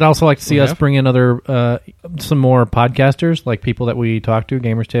 I'd also like to see us bring in some more podcasters, like people that we talk to,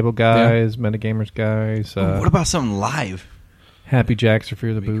 Gamers Table guys, Metagamers guys. What about something live? Happy Jacks or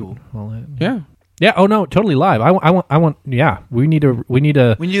Fear the Boot, cool. all that. Yeah. Yeah. Oh no, totally live. I want. Yeah, we need to. We need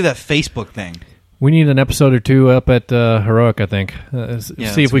to do that Facebook thing. We need an episode or two up at Heroic, I think.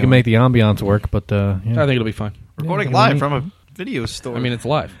 See if we can make the ambiance work. But I think it'll be fine. Recording live from a video store. I mean, it's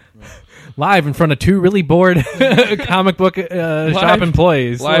live. Live in front of two really bored comic book shop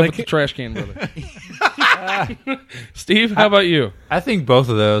employees. Live with the trash can brother. Steve, how about you? I think both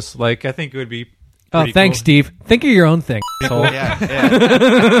of those. I think it would be. Oh, thanks, cool. Steve. Think of your own thing. Yeah.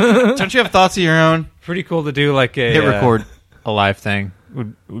 Don't you have thoughts of your own? Pretty cool to do hit record a live thing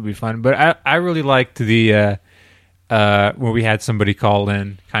would be fun. But I really liked the where we had somebody call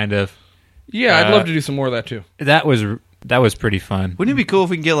in, kind of. Yeah, I'd love to do some more of that too. That was pretty fun. Wouldn't it be cool if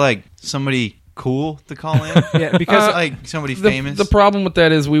we can get somebody cool to call in? Yeah, because somebody famous. The problem with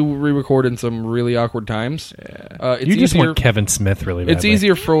that is we re-record in some really awkward times. Yeah. You just want Kevin Smith really badly. It's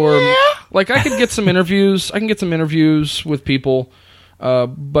easier for I could get some interviews. I can get some interviews with people,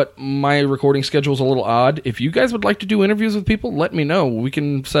 but my recording schedule is a little odd. If you guys would like to do interviews with people, let me know. We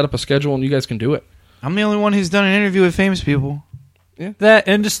can set up a schedule and you guys can do it. I'm the only one who's done an interview with famous people. Yeah, that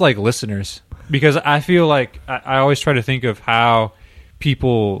and just listeners, because I feel like I always try to think of how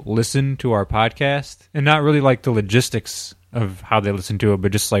people listen to our podcast, and not really the logistics of how they listen to it,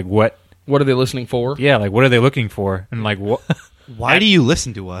 but just what are they listening for? Yeah, what are they looking for, and what? Why do you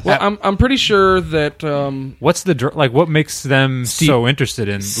listen to us? Well, I'm pretty sure that what's the what makes them so interested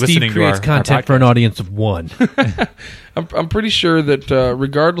in listening to our content for an audience of one. I'm pretty sure that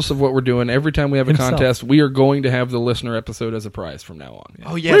regardless of what we're doing, every time we have a contest, we are going to have the listener episode as a prize from now on.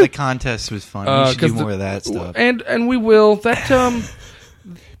 Oh yeah, the contest was fun. We should do more of that stuff. And we will. That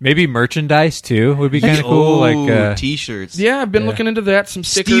maybe merchandise too would be kind of cool, T-shirts. Yeah, I've been looking into that. Some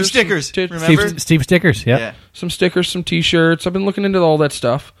stickers, Steve stickers. Remember Steve stickers? Yeah. Some stickers, some T-shirts. I've been looking into all that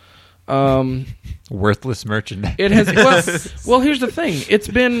stuff. Worthless merchandise. It has. Well, here's the thing. It's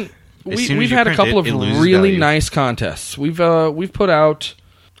been. We've had a couple of really nice contests. We've put out.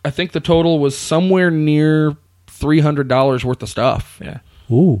 I think the total was somewhere near $300 worth of stuff. Yeah.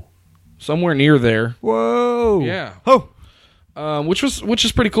 Ooh. Somewhere near there. Whoa. Yeah. Oh. Which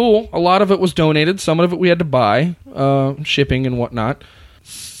is pretty cool. A lot of it was donated. Some of it we had to buy, shipping and whatnot.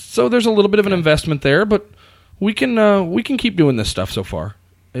 So there's a little bit of an investment there, but we can keep doing this stuff so far.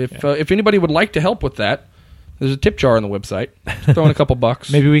 If anybody would like to help with that, there's a tip jar on the website. Throw in a couple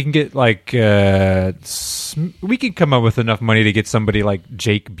bucks. Maybe we can get we could come up with enough money to get somebody like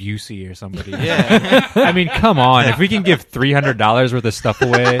Jake Busey or somebody. Yeah. I mean, come on. If we can give $300 worth of stuff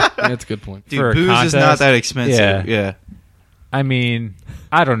away, that's a good point. Dude, booze is not that expensive. Yeah. I mean,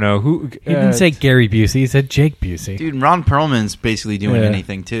 I don't know who. He didn't say Gary Busey. He said Jake Busey. Dude, Ron Perlman's basically doing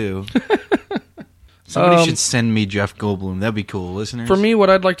anything too. Somebody should send me Jeff Goldblum. That'd be cool, listeners. For me, what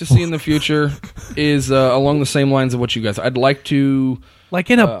I'd like to see in the future is along the same lines of what you guys. I'd like to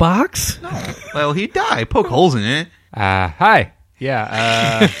in a box. No, well, he'd die. Poke holes in it. Hi.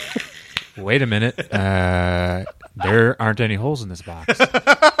 Yeah. Wait a minute. There aren't any holes in this box.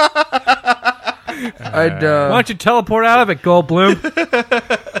 Why don't you teleport out of it,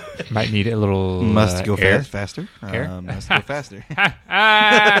 Goldblum? Might need a little Must go air. faster. Air? Must go faster.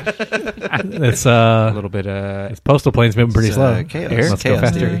 It's a little bit. Its postal plane's moving pretty slow. Chaos. Let's Chaos go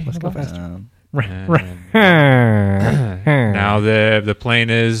faster. theory. Let's go faster. Now the plane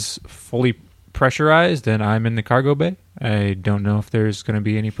is fully pressurized, and I'm in the cargo bay. I don't know if there's going to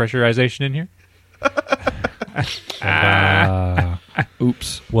be any pressurization in here.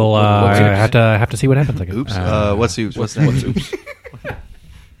 Oops. We'll have to see what happens. I guess. Oops. What's oops? What's that? What's oops?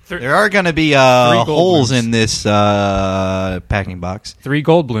 There are going to be holes blooms. in this packing box. 3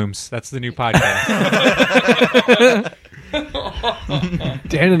 Goldblums. That's the new podcast.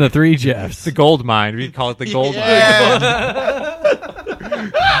 Dan and the 3 Jeffs. The gold mine. We call it the gold mine.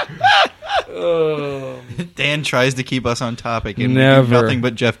 Dan tries to keep us on topic, and Never. we do nothing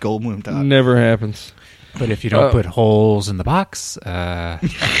but Jeff Goldblum talk. Never happens. But if you don't put holes in the box,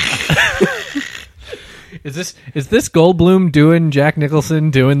 Is this Goldblum doing Jack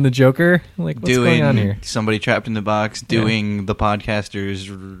Nicholson doing the Joker? Like, what's going on here? Somebody trapped in the box doing the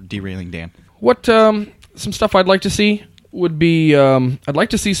podcasters derailing Dan. What some stuff I'd like to see would be I'd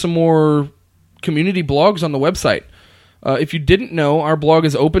like to see some more community blogs on the website. If you didn't know, our blog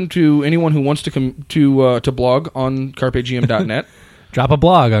is open to anyone who wants to blog on CarpeGM.net. Drop a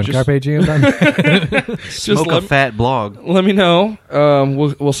blog on CarpeGM.net. Smoke a fat blog. Let me know.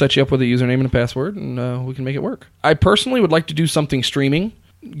 We'll set you up with a username and a password, and we can make it work. I personally would like to do something streaming,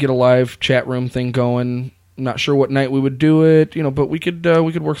 get a live chat room thing going. Not sure what night we would do it, but we could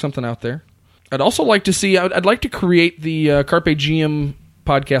work something out there. I'd also like to see. I'd like to create the Carpe GM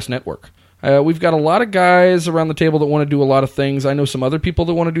podcast network. We've got a lot of guys around the table that want to do a lot of things. I know some other people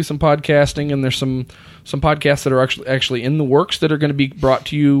that want to do some podcasting, and there's some podcasts that are actually in the works that are going to be brought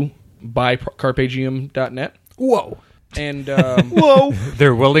to you by CarpeGM.net. Whoa. And whoa,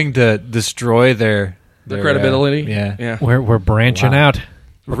 they're willing to destroy their credibility. Yeah. We're branching out.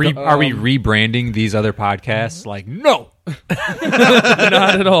 Are we rebranding these other podcasts? Like, no,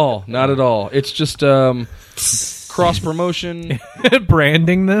 not at all. Not at all. It's just cross promotion,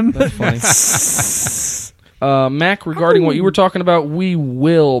 branding them. That's funny. Mac, regarding what you were talking about, we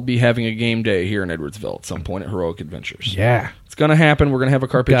will be having a game day here in Edwardsville at some point at Heroic Adventures. Yeah, it's going to happen. We're going to have a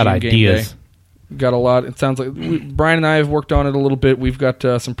Carpe Diem game day. Got a lot. It sounds like Brian and I have worked on it a little bit. We've got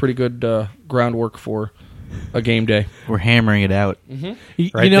some pretty good groundwork for a game day. We're hammering it out. Mm-hmm.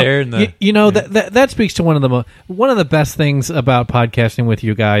 There in the that speaks to one of the best things about podcasting with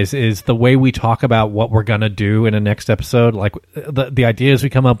you guys is the way we talk about what we're gonna do in the next episode, like the ideas we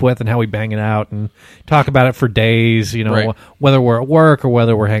come up with and how we bang it out and talk about it for days. Right. Whether we're at work or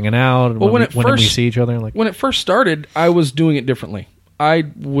whether we're hanging out. Well, when we see each other, when it first started, I was doing it differently. I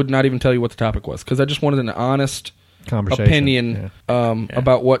would not even tell you what the topic was because I just wanted an honest opinion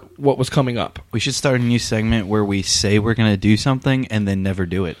about what was coming up. We should start a new segment where we say we're going to do something and then never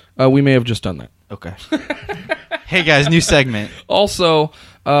do it. We may have just done that. Okay. Hey guys, new segment. Also,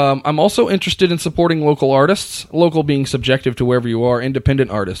 I'm also interested in supporting local artists. Local being subjective to wherever you are.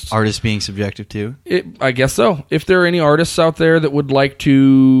 Independent artists. Artists being subjective too? I guess so. If there are any artists out there that would like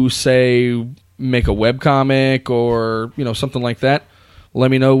to, say, make a webcomic or something like that, let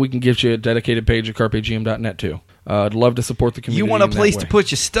me know. We can give you a dedicated page at CarpeGM.net too. I'd love to support the community. You want a place to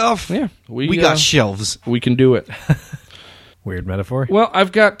put your stuff? Yeah. We got shelves. We can do it. Weird metaphor. Well, I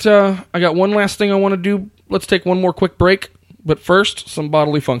got one last thing I want to do. Let's take one more quick break. But first, some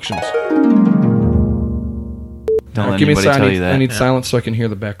bodily functions. Don't let anybody tell you that. I need silence so I can hear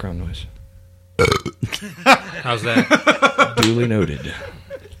the background noise. How's that? Duly noted.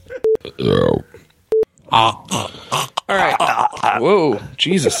 All right. Whoa,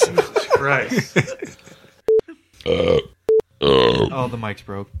 Jesus Christ. Oh, the mic's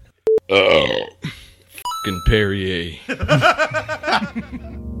broke. Fucking Perrier.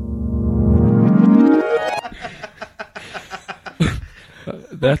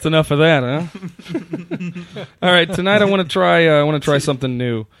 That's enough of that, huh? All right, tonight I want to try something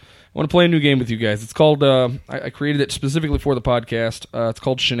new. I want to play a new game with you guys. It's called I created it specifically for the podcast. It's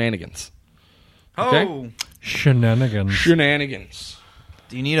called Shenanigans. Okay? Oh, Shenanigans.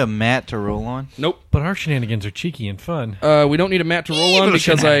 Do you need a mat to roll on? Nope. But our shenanigans are cheeky and fun. We don't need a mat to roll on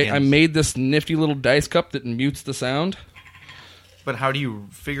because I made this nifty little dice cup that mutes the sound. But how do you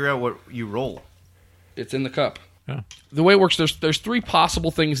figure out what you roll? It's in the cup. Oh. The way it works, there's 3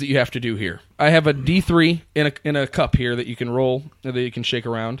 possible things that you have to do here. I have a D3 in a cup here that you can roll, that you can shake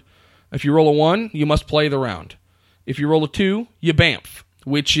around. If you roll a 1, you must play the round. If you roll a 2, you bamf,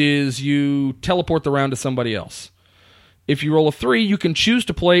 which is you teleport the round to somebody else. If you roll a 3, you can choose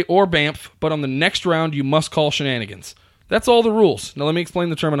to play or Bamf, but on the next round, you must call shenanigans. That's all the rules. Now let me explain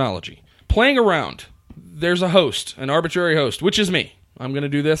the terminology. Playing a round, there's a host, an arbitrary host, which is me. I'm going to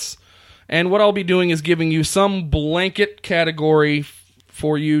do this. And what I'll be doing is giving you some blanket category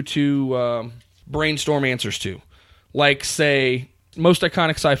for you to brainstorm answers to. Like, say, most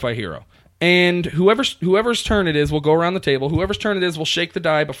iconic sci-fi hero. And whoever's turn it is will go around the table. Whoever's turn it is will shake the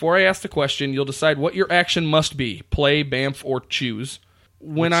die. Before I ask the question, you'll decide what your action must be. Play, Bamf, or choose.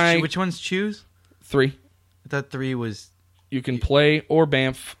 Which ones choose? 3. I thought 3 was... You can play or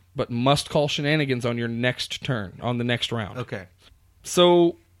Bamf, but must call shenanigans on your next turn, on the next round. Okay.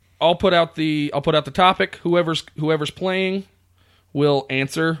 So I'll put out the topic. Whoever's playing will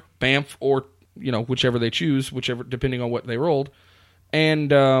answer Bamf or whichever they choose, depending on what they rolled.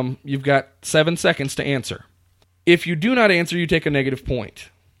 And you've got 7 seconds to answer. If you do not answer, you take a negative point.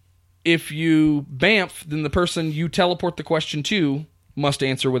 If you Bamf, then the person you teleport the question to must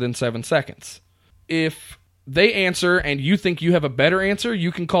answer within 7 seconds. If they answer and you think you have a better answer,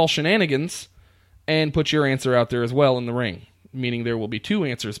 you can call shenanigans and put your answer out there as well in the ring, meaning there will be 2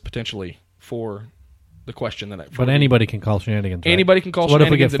 answers potentially for the question that But anybody can call shenanigans, right? Anybody can call so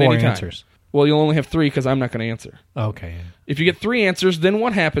shenanigans what if we get 4 at any time. answers? Well, you'll only have 3 because I'm not going to answer. Okay. Yeah. If you get 3 answers, then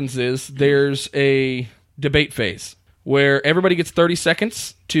what happens is there's a debate phase where everybody gets 30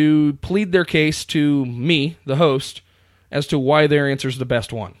 seconds to plead their case to me, the host, as to why their answer is the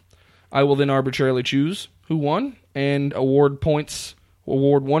best one. I will then arbitrarily choose who won and award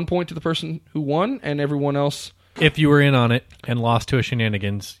 1 point to the person who won, and everyone else... If you were in on it and lost to a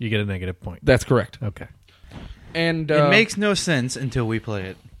shenanigans, you get a negative point. That's correct. Okay. And it makes no sense until we play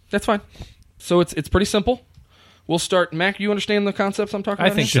it. That's fine. So it's pretty simple. We'll start. Mac, you understand the concepts I'm talking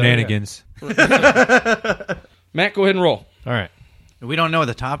about? I think shenanigans. Mac, go ahead and roll. All right. We don't know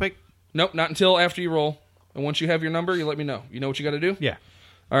the topic? Nope, not until after you roll. And once you have your number, you let me know. You know what you got to do? Yeah.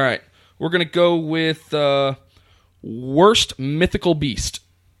 All right. We're going to go with worst mythical beast.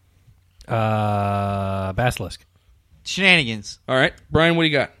 Basilisk. Shenanigans. All right. Brian, what do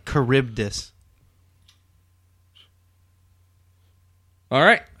you got? Charybdis. All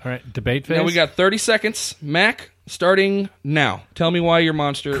right. Debate phase. Now we got 30 seconds. Mac, starting now. Tell me why your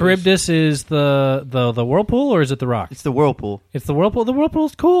monster Charybdis is the whirlpool, or is it the rock? It's the whirlpool. It's the whirlpool. The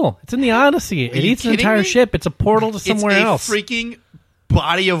whirlpool's cool. It's in the Odyssey. It eats an entire ship. It's a portal to somewhere else. It's a freaking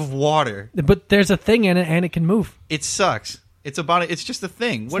body of water. But there's a thing in it, and it can move. It sucks. It's a body. It's just a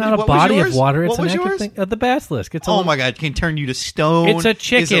thing. It's not a body of water. It's an active thing. The basilisk. It's my god! It can turn you to stone. It's a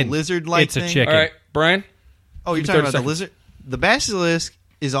chicken. It's a lizard-like It's a thing. chicken. All right, Brian. Oh, you're talking about the lizard. The basilisk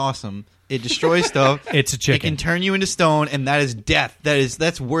is awesome. It destroys stuff. It's a chicken. It can turn you into stone, and that is death.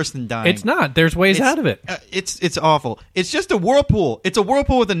 That's worse than dying. It's not. There's ways out of it. It's awful. It's just a whirlpool. It's a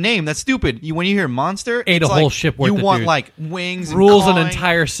whirlpool with a name. That's stupid. When you hear monster, ate it's a whole ship worth you of want dude. like wings, rules and an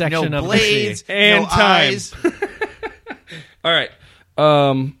entire section no of blades, the sea. And no time. eyes. All right.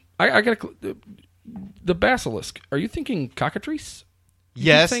 I got the basilisk. Are you thinking cockatrice?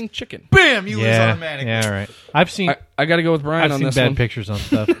 Yes. Saying chicken. Bam! You lose automatically. Yeah, all right. I've seen. I got to go with Brian I've on seen this bad one. pictures on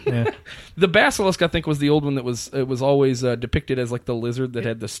stuff. Yeah. The basilisk, I think, was the old one that was always depicted as like the lizard that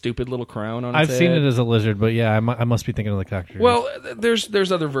had the stupid little crown on its head. I've seen it as a lizard, but yeah, I must be thinking of the cockatrice. Well,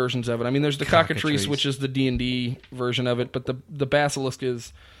 there's other versions of it. I mean, there's the cockatrice, which is the D&D version of it, but the basilisk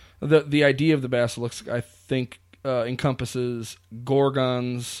is the idea of the basilisk. I think encompasses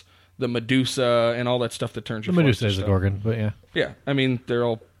gorgons, the Medusa, and all that stuff that turns the your Medusa is a gorgon, but yeah. Yeah, I mean they're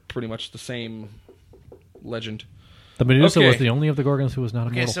all pretty much the same legend. The Medusa was the only of the gorgons who was not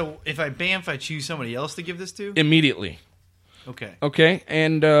immortal. Okay, so if I choose somebody else to give this to? Immediately. Okay. Okay,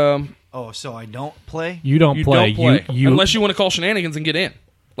 and so I don't play? You don't play. You unless you want to call shenanigans and get in,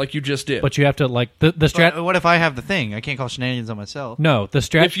 like you just did. But you have to like the strat. What if I have the thing? I can't call shenanigans on myself. No, the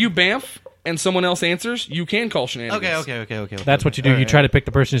strat. If you bamf and someone else answers, you can call shenanigans. Okay. That's what you do. You try to pick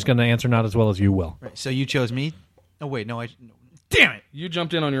the person who's going to answer not as well as you will. Right. So you chose me? Oh wait, no. Damn it! You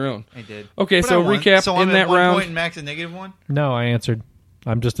jumped in on your own. I did. Okay, But so I won. recap so I'm in at that 1 round. point and Max at -1. No, I answered.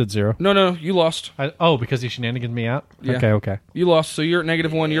 I'm just at 0. No, you lost. Because he shenaniganed me out? Yeah. Okay. You lost, so you're at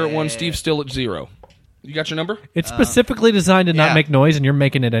 -1, you're at 1, Steve's still at 0. You got your number? It's specifically designed to not make noise, and you're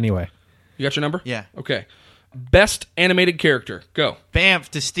making it anyway. You got your number? Yeah. Okay. Best animated character. Go. Bamf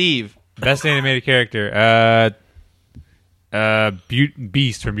to Steve. Best animated character.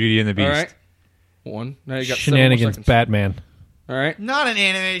 Beast from Beauty and the Beast. All right. 1. Now you got 7 more Shenanigans seconds. Batman. All right. Not an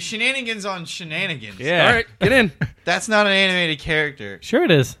animated. Shenanigans on shenanigans. Yeah. All right, get in. That's not an animated character. Sure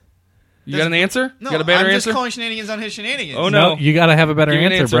it is. You got an answer? No, you got a better I'm answer? just calling shenanigans on his shenanigans. Oh, no. You got to have a better Give me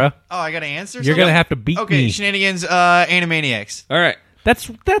an answer, bro. Oh, I got to answer? You're going to have to beat Okay, me. shenanigans, Animaniacs. All right. That's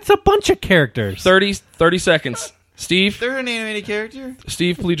a bunch of characters. 30 seconds. Steve, they're an animated character.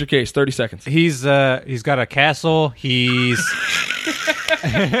 Steve, plead your case. 30 seconds. He's got a castle. He's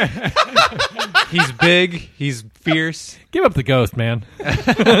he's big. He's fierce. Give up the ghost, man.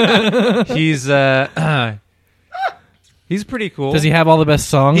 He's pretty cool. Does he have all the best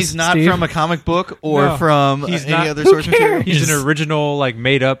songs? He's not Steve? from a comic book or from He's any not- other Who source material. cares? He's an original, like,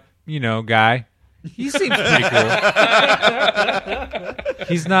 made up, guy. He seems pretty cool.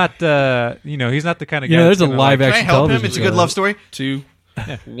 He's not, he's not the kind of guy. There's a that's gonna, live Can I action help him? television It's a show. good love story. 2,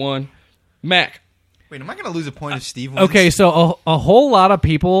 1. Mac. Wait, am I going to lose a point if Steve wins? Okay, so a whole lot of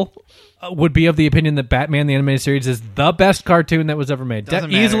people would be of the opinion that Batman the Animated Series is the best cartoon that was ever made. Doesn't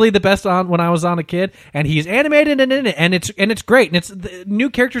matter. Easily the best when I was on a kid, and he's animated and in it, and it's great. And it's the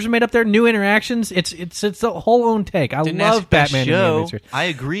new characters are made up there, new interactions. It's a whole own take. I Didn't love ask best Batman the show. Animated Series. I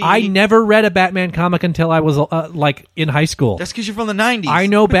agree. I never read a Batman comic until I was like in high school. That's because you're from the 90s. I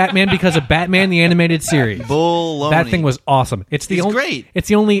know Batman because of Batman the Animated Series. Baloney. That thing was awesome. It's the He's only. great. It's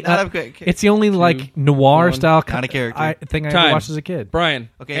the only. Not a good- it's the only like noir 1. style Not a character. thing I Time. ever watched as a kid. Brian.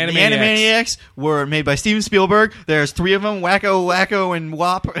 Okay, Animaniacs. the Animaniacs were made by Steven Spielberg. There's 3 of them: Wacko, Wacko, and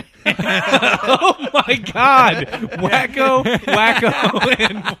Wop. Oh my God! Wacko,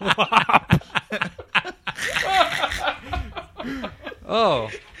 and Wop. Oh.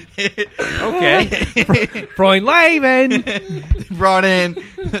 Okay. Freund Levin.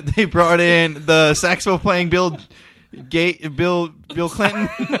 They brought in the saxophone playing Bill Clinton.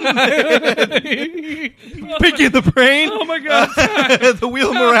 Pinky the Brain. Oh my God. The Wheel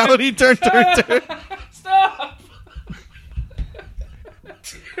of Morality. Turn. Stop.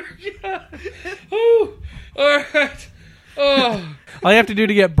 Ooh. All right. Oh. All you have to do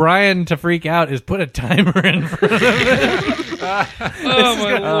to get Brian to freak out is put a timer in front of him. Oh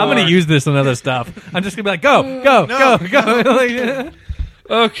my Lord. I'm going to use this on other stuff. I'm just going to be like, go. Like,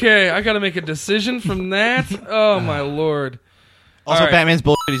 Okay, I got to make a decision from that. Oh my Lord. Also, All right. Batman's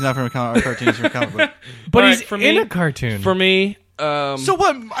bullshit. He's not from a cartoon. He's from a comic book. but All right, he's for in me- a cartoon. For me, So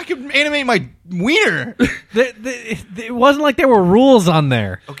what? I could animate my wiener. It wasn't like there were rules on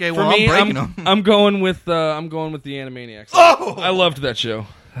there. Okay, for well, me, I'm breaking them. I'm going with the Animaniacs. Oh! I loved that show.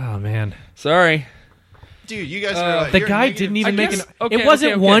 Oh man, Sorry. Dude, you guys are the you're guy negative. didn't even I make guess- an. okay, it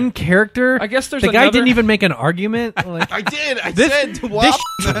wasn't okay. one character. I guess there's the guy another- didn't even make an argument. Like, I did. I this said Wop.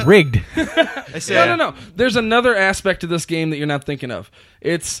 shit's rigged. I said No. There's another aspect to this game that you're not thinking of.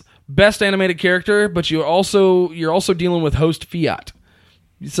 It's best animated character, but you're also dealing with host Fiat.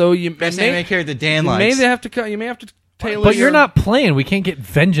 So you best may, animated character Dan you likes. may have to tailor. But you're your- not playing. We can't get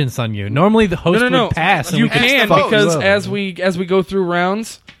vengeance on you. Normally, the host No. would pass. and You we could can fuck because you up. as we go through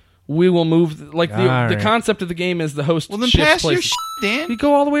rounds, we will move. Like the All right. concept of the game is the host. Well, then shifts pass your places. shit, Dan. You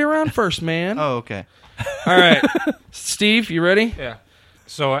go all the way around first, man. Oh, okay. All right, Steve, you ready? Yeah.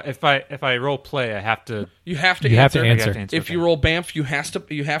 So if I role play, I have to. You have to You have to answer. I answer. have to answer. If okay. you roll Bamf, you have to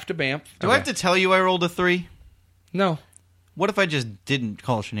Bamf. Do I have to tell you I rolled a 3? No. What if I just didn't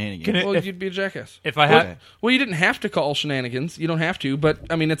call shenanigans? Can it- Well, if- you'd be a jackass. if I well, have, well, you didn't have to call shenanigans. You don't have to, but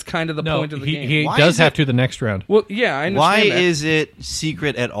I mean, it's kind of the no, point of the game. he Why does is have it- to the next round. Well, yeah, I understand Why that. is it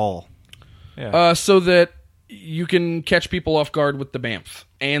secret at all? So that you can catch people off guard with the Bamf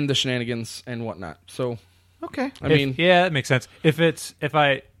and the shenanigans and whatnot. So, Okay. I mean, yeah, that makes sense. If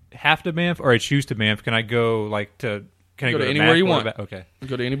I have to Banff or I choose to Banff, can I go Can I Go to to anywhere Mac you or want. Okay.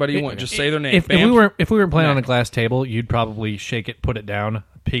 Go to anybody you want. Just say their name. If Bamf. we weren't playing on a Mac. glass table, you'd probably shake it, put it down,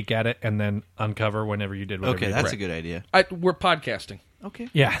 peek at it, and then uncover whenever you did whatever Okay, you that's did. a good idea. We're podcasting. Okay.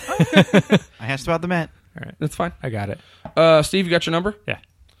 Yeah. I asked about the mat. All right. That's fine. I got it. Steve, you got your number? Yeah.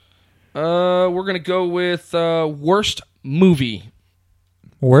 We're gonna go with worst movie.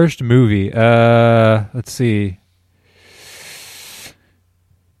 Worst movie. Let's see.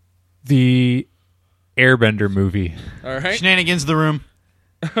 The Airbender movie. All right. Shenanigans the room.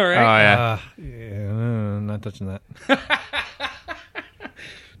 All Oh right. yeah, not touching that.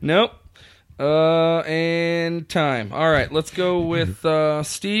 Nope. And time. All right. Let's go with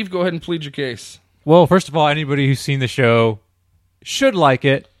Steve. Go ahead and plead your case. Well, first of all, anybody who's seen the show should like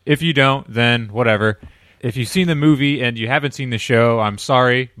it. If you don't, then whatever. If you've seen the movie and you haven't seen the show, I'm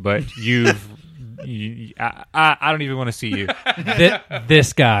sorry, but I don't even want to see you.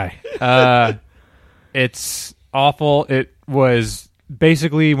 This guy. It's awful. It was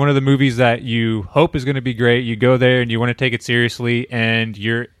basically one of the movies that you hope is going to be great. You go there and you want to take it seriously, and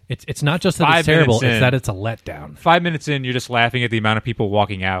you're It's not just that 5 it's terrible; minutes in. it's that it's a letdown. 5 minutes in, you're just laughing at the amount of people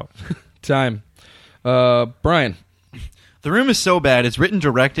walking out. Time. Brian. The Room is so bad. It's written,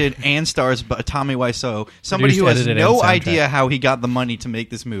 directed, and stars by Tommy Wiseau, somebody Produced, who has edited, no and soundtrack. idea how he got the money to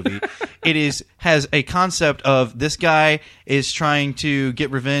make this movie. it has a concept of this guy is trying to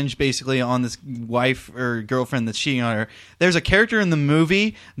get revenge basically on this wife or girlfriend that's cheating on her. There's a character in the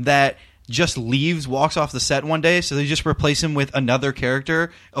movie that just leaves, walks off the set one day, so they just replace him with another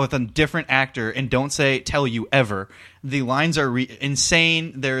character, with a different actor, and don't tell you ever. The lines are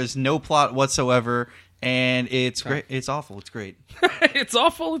insane. There is no plot whatsoever, and it's great. It's awful. It's great. It's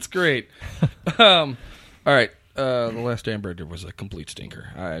awful. It's great. All right. The Last Airbender was a complete stinker.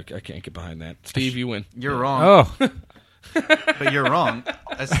 I can't get behind that. Steve, you win. You're wrong. Oh. But you're wrong.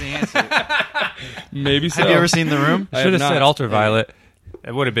 That's the answer. Maybe so. Have you ever seen The Room? I should have said Ultraviolet.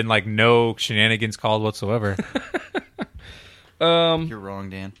 It would have been like no shenanigans called whatsoever. You're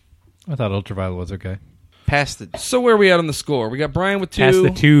wrong, Dan. I thought Ultraviolet was okay. So where are we at on the score? We got Brian with 2. Pass the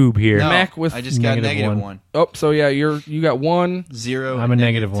tube here. No, Mac with I just got negative one. Oh, so yeah, you got 1, 0. I'm a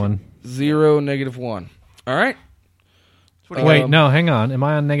negative 1. 0, -1. All right. Wait, no, hang on. Am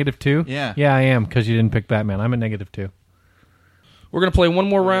I on -2? Yeah. Yeah, I am, because you didn't pick Batman. I'm at -2. We're going to play one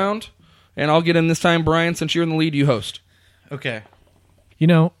more round, and I'll get in this time. Brian, since you're in the lead, you host. Okay. You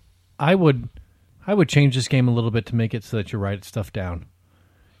know, I would change this game a little bit to make it so that you write stuff down.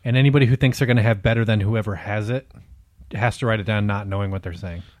 And anybody who thinks they're going to have better than whoever has it has to write it down not knowing what they're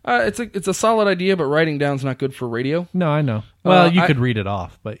saying. It's a solid idea, but writing down's not good for radio. No, I know. Well, you could read it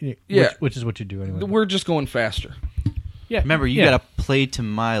off, but which is what you do anyway. We're just going faster. Yeah. Remember, you got to play to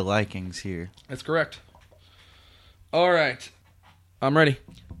my likings here. That's correct. All right. I'm ready.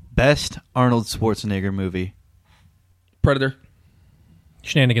 Best Arnold Schwarzenegger movie. Predator.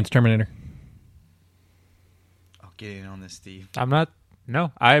 Shenanigans Terminator. I'll get in on this, Steve.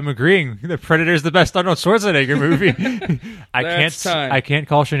 No, I'm agreeing. The Predator is the best Arnold Schwarzenegger movie. I can't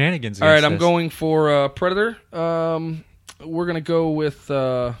call shenanigans. All right, I'm going for Predator. We're gonna go with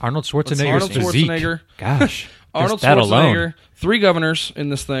Arnold Schwarzenegger. Gosh, Arnold that Schwarzenegger. alone. 3 governors in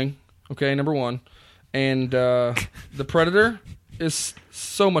this thing. Okay, number 1, and the Predator is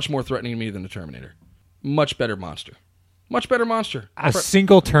so much more threatening to me than the Terminator. Much better monster. Much better monster. A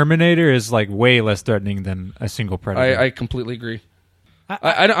single Terminator is like way less threatening than a single Predator. I completely agree.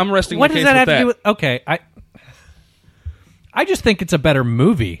 I'm resting what my case does that with have to do with? Okay, I just think it's a better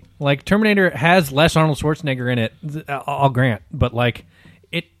movie. Like Terminator has less Arnold Schwarzenegger in it. I'll grant, but like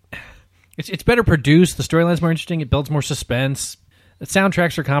it's better produced. The storyline's more interesting. It builds more suspense. The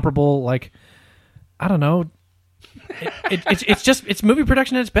soundtracks are comparable. Like I don't know. It's movie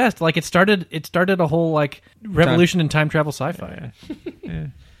production at its best. Like it started a whole like revolution in time travel sci-fi. Yeah.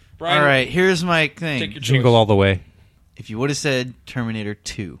 Brian, all right, here's my thing. Jingle all the way. If you would have said Terminator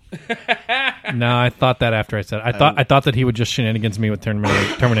 2. No, I thought that after I said it. I thought that he would just shenanigans me with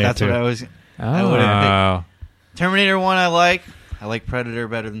Terminator 2. That's what I was. I Terminator 1 I like Predator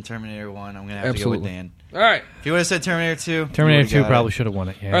better than Terminator 1. I'm going to have to go with Dan. All right. If you would have said Terminator 2. Terminator 2 probably should have won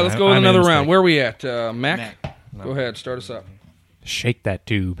it. Yeah, all right, let's go with another round. Where are we at? Mac? Go ahead. Start us up. Shake that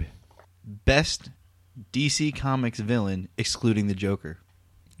tube. Best DC Comics villain, excluding the Joker.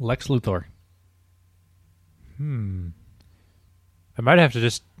 Lex Luthor. I might have to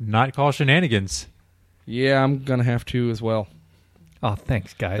just not call shenanigans. Yeah, I'm going to have to as well. Oh,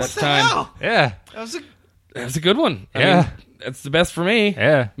 thanks, guys. That's time. Hell? Yeah. That was a good one. Yeah. I mean, that's the best for me.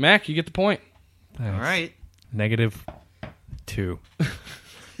 Yeah. Mac, you get the point. Thanks. All right. -2.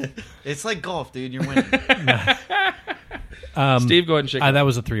 It's like golf, dude. You're winning. Steve, go ahead and shake it. That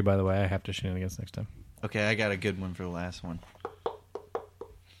was a 3, by the way. I have to shenanigans next time. Okay, I got a good one for the last one.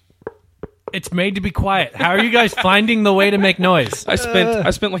 It's made to be quiet. How are you guys finding the way to make noise? I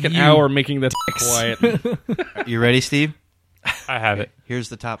spent like an hour making this quiet. You ready, Steve? I have it. Here's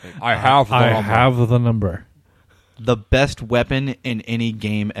the topic. I have the number. The best weapon in any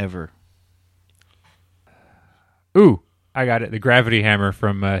game ever. Ooh, I got it. The gravity hammer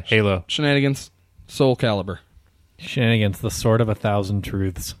from Halo. Shenanigans. Soul Calibur. Shenanigans. The Sword of 1,000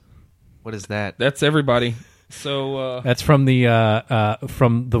 Truths. What is that? That's everybody. So that's from the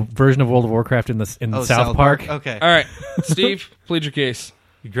version of World of Warcraft in South Park. Okay. All right, Steve, plead your case.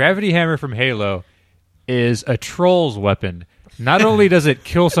 The gravity hammer from Halo is a troll's weapon. Not only does it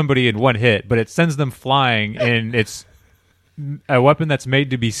kill somebody in one hit, but it sends them flying, and it's a weapon that's made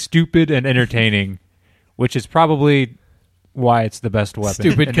to be stupid and entertaining, which is probably why it's the best weapon.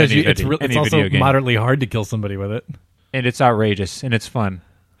 Stupid because it's also moderately hard to kill somebody with it, and it's outrageous and it's fun.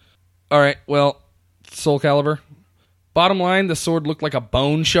 All right, well. Soul Calibur. Bottom line, the sword looked like a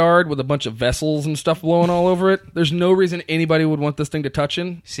bone shard with a bunch of vessels and stuff blowing all over it. There's no reason anybody would want this thing to touch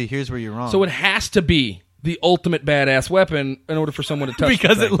in. See, here's where you're wrong. So it has to be the ultimate badass weapon in order for someone to touch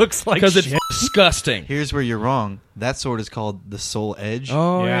because the it looks like because shit. It's disgusting. Here's where you're wrong. That sword is called the Soul Edge.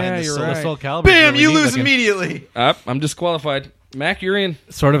 Oh, yeah, you're right. Soul Calibur. Bam! You lose immediately. I'm disqualified. Mac, you're in.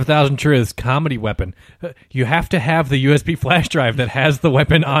 Sword of a Thousand Truths, comedy weapon. You have to have the USB flash drive that has the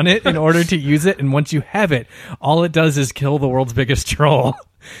weapon on it in order to use it, and once you have it, all it does is kill the world's biggest troll.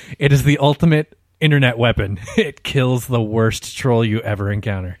 It is the ultimate internet weapon. It kills the worst troll you ever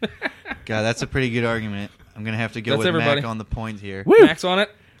encounter. God, that's a pretty good argument. I'm going to have to go That's with everybody. Mac on the point here. Woo! Mac's on it.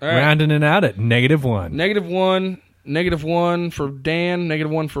 All right. Rounding it out at -1. -1 for Dan,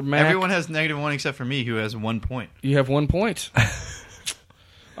 -1 for Mac. Everyone has -1 except for me, who has 1 point. You have 1 point.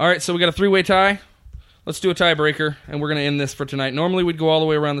 All right, so we got a 3-way tie. Let's do a tiebreaker, and we're going to end this for tonight. Normally, we'd go all the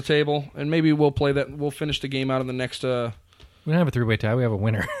way around the table, and maybe we'll play that. We'll finish the game out in the next. We don't have a 3-way tie. We have a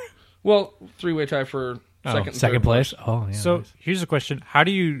winner. Well, 3-way tie for second and second third place. Oh, yeah. So here's a question: How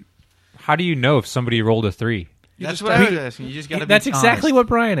do you know if somebody rolled a 3? That's what I was asking. You just got to be That's exactly honest. what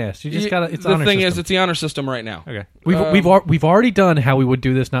Brian asked. You just got to. It's the honor thing system. is, it's the honor system right now. Okay. We've already done how we would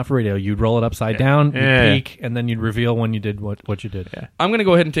do this, not for radio. You'd roll it upside down, Yeah. you'd peek, and then you'd reveal when you did what you did. Yeah. I'm going to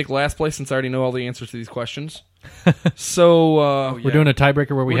go ahead and take last place since I already know all the answers to these questions. So We're doing a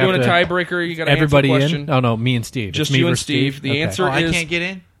tiebreaker where we we're have doing a to tiebreaker. You got to everybody answer the question. in. Oh no, me and Steve. Just It's me you and versus Steve. The Okay. answer I is can't get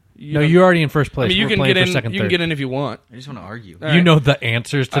in? No, you're already in first place. I mean, you We're can playing get for in. second, You can third. get in if you want. I just want to argue. All You right. know the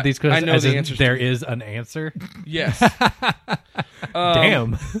answers to these questions. I know as the in answers. There is an answer. Yes.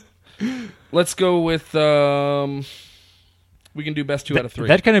 Damn. Let's go with. We can do best 2 out of 3.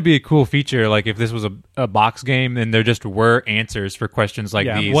 That'd kind of be a cool feature, like if this was a box game and there just were answers for questions like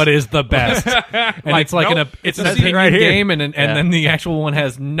Yeah, these. what is the best? And Like, it's like nope, it's an it's opinion right here. game, and Yeah. then the actual one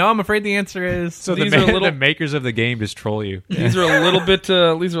has no. I'm afraid the answer is. So These the, are a little- the makers of the game just troll you. These are a little bit.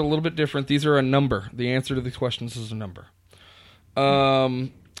 These are a little bit different. These are a number. The answer to these questions is a number. How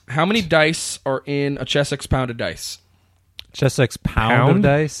many dice are in a Chess Expounded dice? Chess X pound of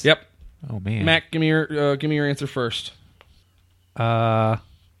dice? Yep. Oh, man. Mac, give me your answer first.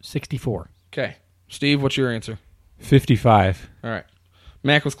 64. Okay. Steve, what's your answer? 55. All right.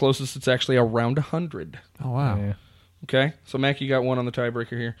 Mac was closest. It's actually around 100. Oh, wow. Yeah. Okay. So Mac, you got one on the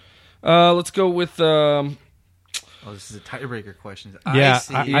tiebreaker here. Let's go with. Oh, this is a tiebreaker question. Yeah,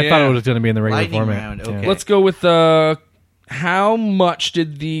 see. I thought it was going to be in the regular Lightning format. round, Yeah. okay. Let's go with. How much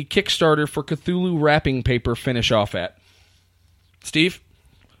did the Kickstarter for Cthulhu wrapping paper finish off at? Steve,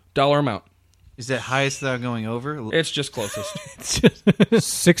 dollar amount. Is that highest without going over? It's just closest.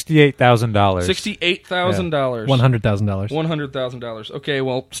 $68,000. $68,000. $100,000. $100,000. Okay,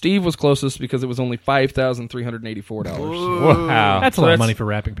 well, Steve was closest because it was only $5,384. Wow. That's a lot of money for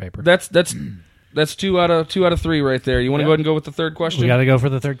wrapping paper. That's 2 out of 3 right there. You want to go ahead and go with the third question? We got to go for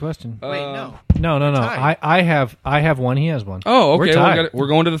the third question. Wait, no. No. tied. I have one. He has one. Oh, We're okay. tied. We're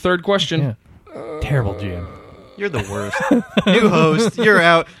going to the third question. Yeah. Terrible GM. You're the worst. New host, you're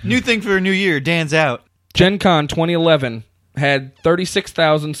out. New thing for a new year, Dan's out. Gen Con 2011 had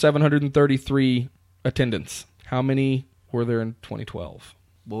 36,733 attendants. How many were there in 2012?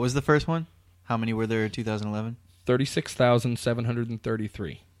 What was the first one? How many were there in 2011?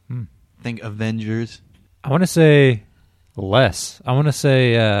 36,733. Think Avengers. I want to say less. I want to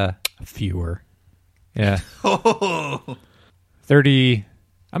say fewer. Yeah. Oh, 30.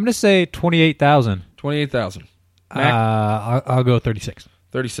 I'm going to say 28,000. 28,000. Mac? I'll go 36.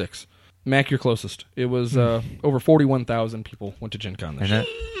 36. Mac, you're closest. It was over 41,000 people went to Gen Con this year.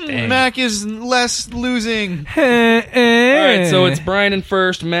 Mac is less losing. All right, so it's Brian in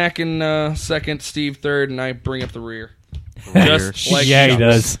first, Mac in second, Steve third, and I bring up the rear. Just like yeah, he Chuck's.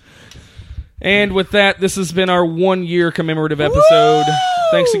 does. And with that, this has been our 1-year commemorative episode.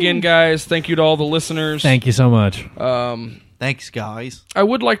 Thanks again, guys. Thank you to all the listeners. Thank you so much. Thanks, guys. I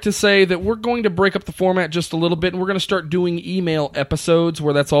would like to say that we're going to break up the format just a little bit, and we're going to start doing email episodes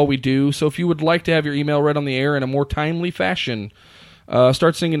where that's all we do. So if you would like to have your email read on the air in a more timely fashion,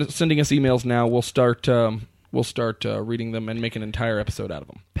 start sending us emails now. We'll start reading them and make an entire episode out of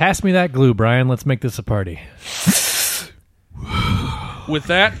them. Pass me that glue, Brian. Let's make this a party. With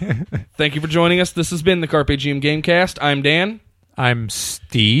that, thank you for joining us. This has been the Carpe Diem Gamecast. I'm Dan. I'm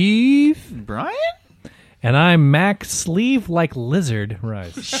Steve. Brian? And I'm Mac Sleeve Like Lizard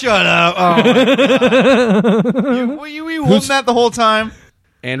Rise. Shut up. Oh, my God. Were you holding that the whole time?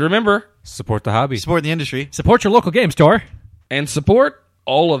 And remember, support the hobby. Support the industry. Support your local game store. And support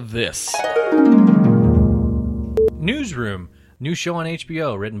all of this. Newsroom. New show on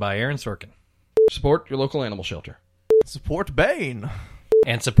HBO written by Aaron Sorkin. Support your local animal shelter. Support Bane.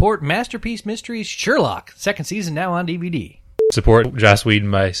 And support Masterpiece Mysteries Sherlock. Second season now on DVD. Support Joss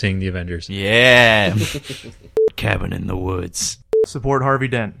Whedon by seeing The Avengers. Yeah. Cabin in the Woods. Support Harvey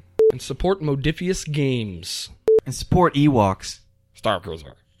Dent. And support Modifius Games. And support Ewoks. Star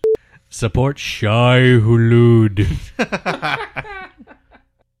Cruiser. Support Shai Hulud.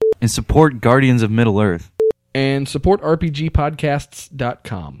 And support Guardians of Middle Earth. And support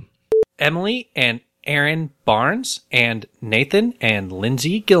RPGpodcasts.com. Emily and Aaron Barnes and Nathan and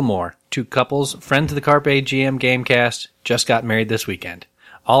Lindsay Gilmore, 2 couples, friends of the Carpe GM Gamecast, just got married this weekend.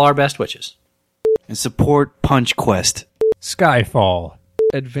 All our best wishes. And support Punch Quest. Skyfall.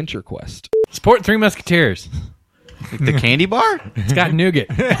 Adventure Quest. Support Three Musketeers. The candy bar? It's got nougat.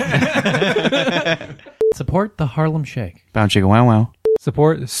 Support the Harlem Shake. Bound Chicka Wow Wow.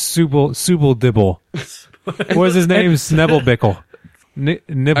 Support Subel Dibble. What was his name? Snebblebickle.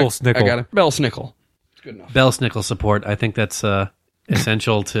 Nibble Snickle. I got it. Bell Snickle. It's good enough. Bell Snickle support. I think that's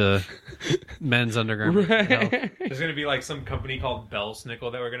essential to men's undergarment. There's going to be like some company called Bell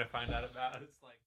Snickle that we're going to find out about.